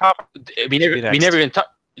 We never even talk.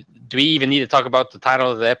 Do we even need to talk about the title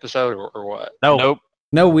of the episode or what? Nope.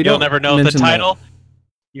 No, we don't. You'll never know if the title. That.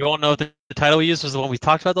 You won't know if the title we used was the one we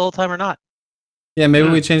talked about the whole time or not. Yeah, maybe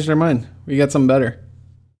we changed our mind. We got something better.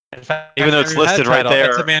 In fact, even though it's listed right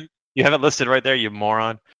there. Man, you have it listed right there, you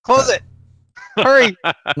moron. Close it. Hurry.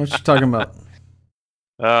 What you talking about?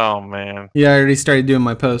 Oh, man. Yeah, I already started doing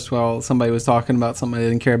my post while somebody was talking about something I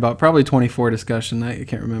didn't care about. Probably 24 discussion. I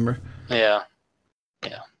can't remember. Yeah.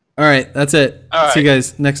 All right, that's it. All right. See you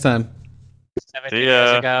guys next time. 17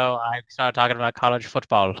 years ago, I started talking about college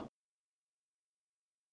football.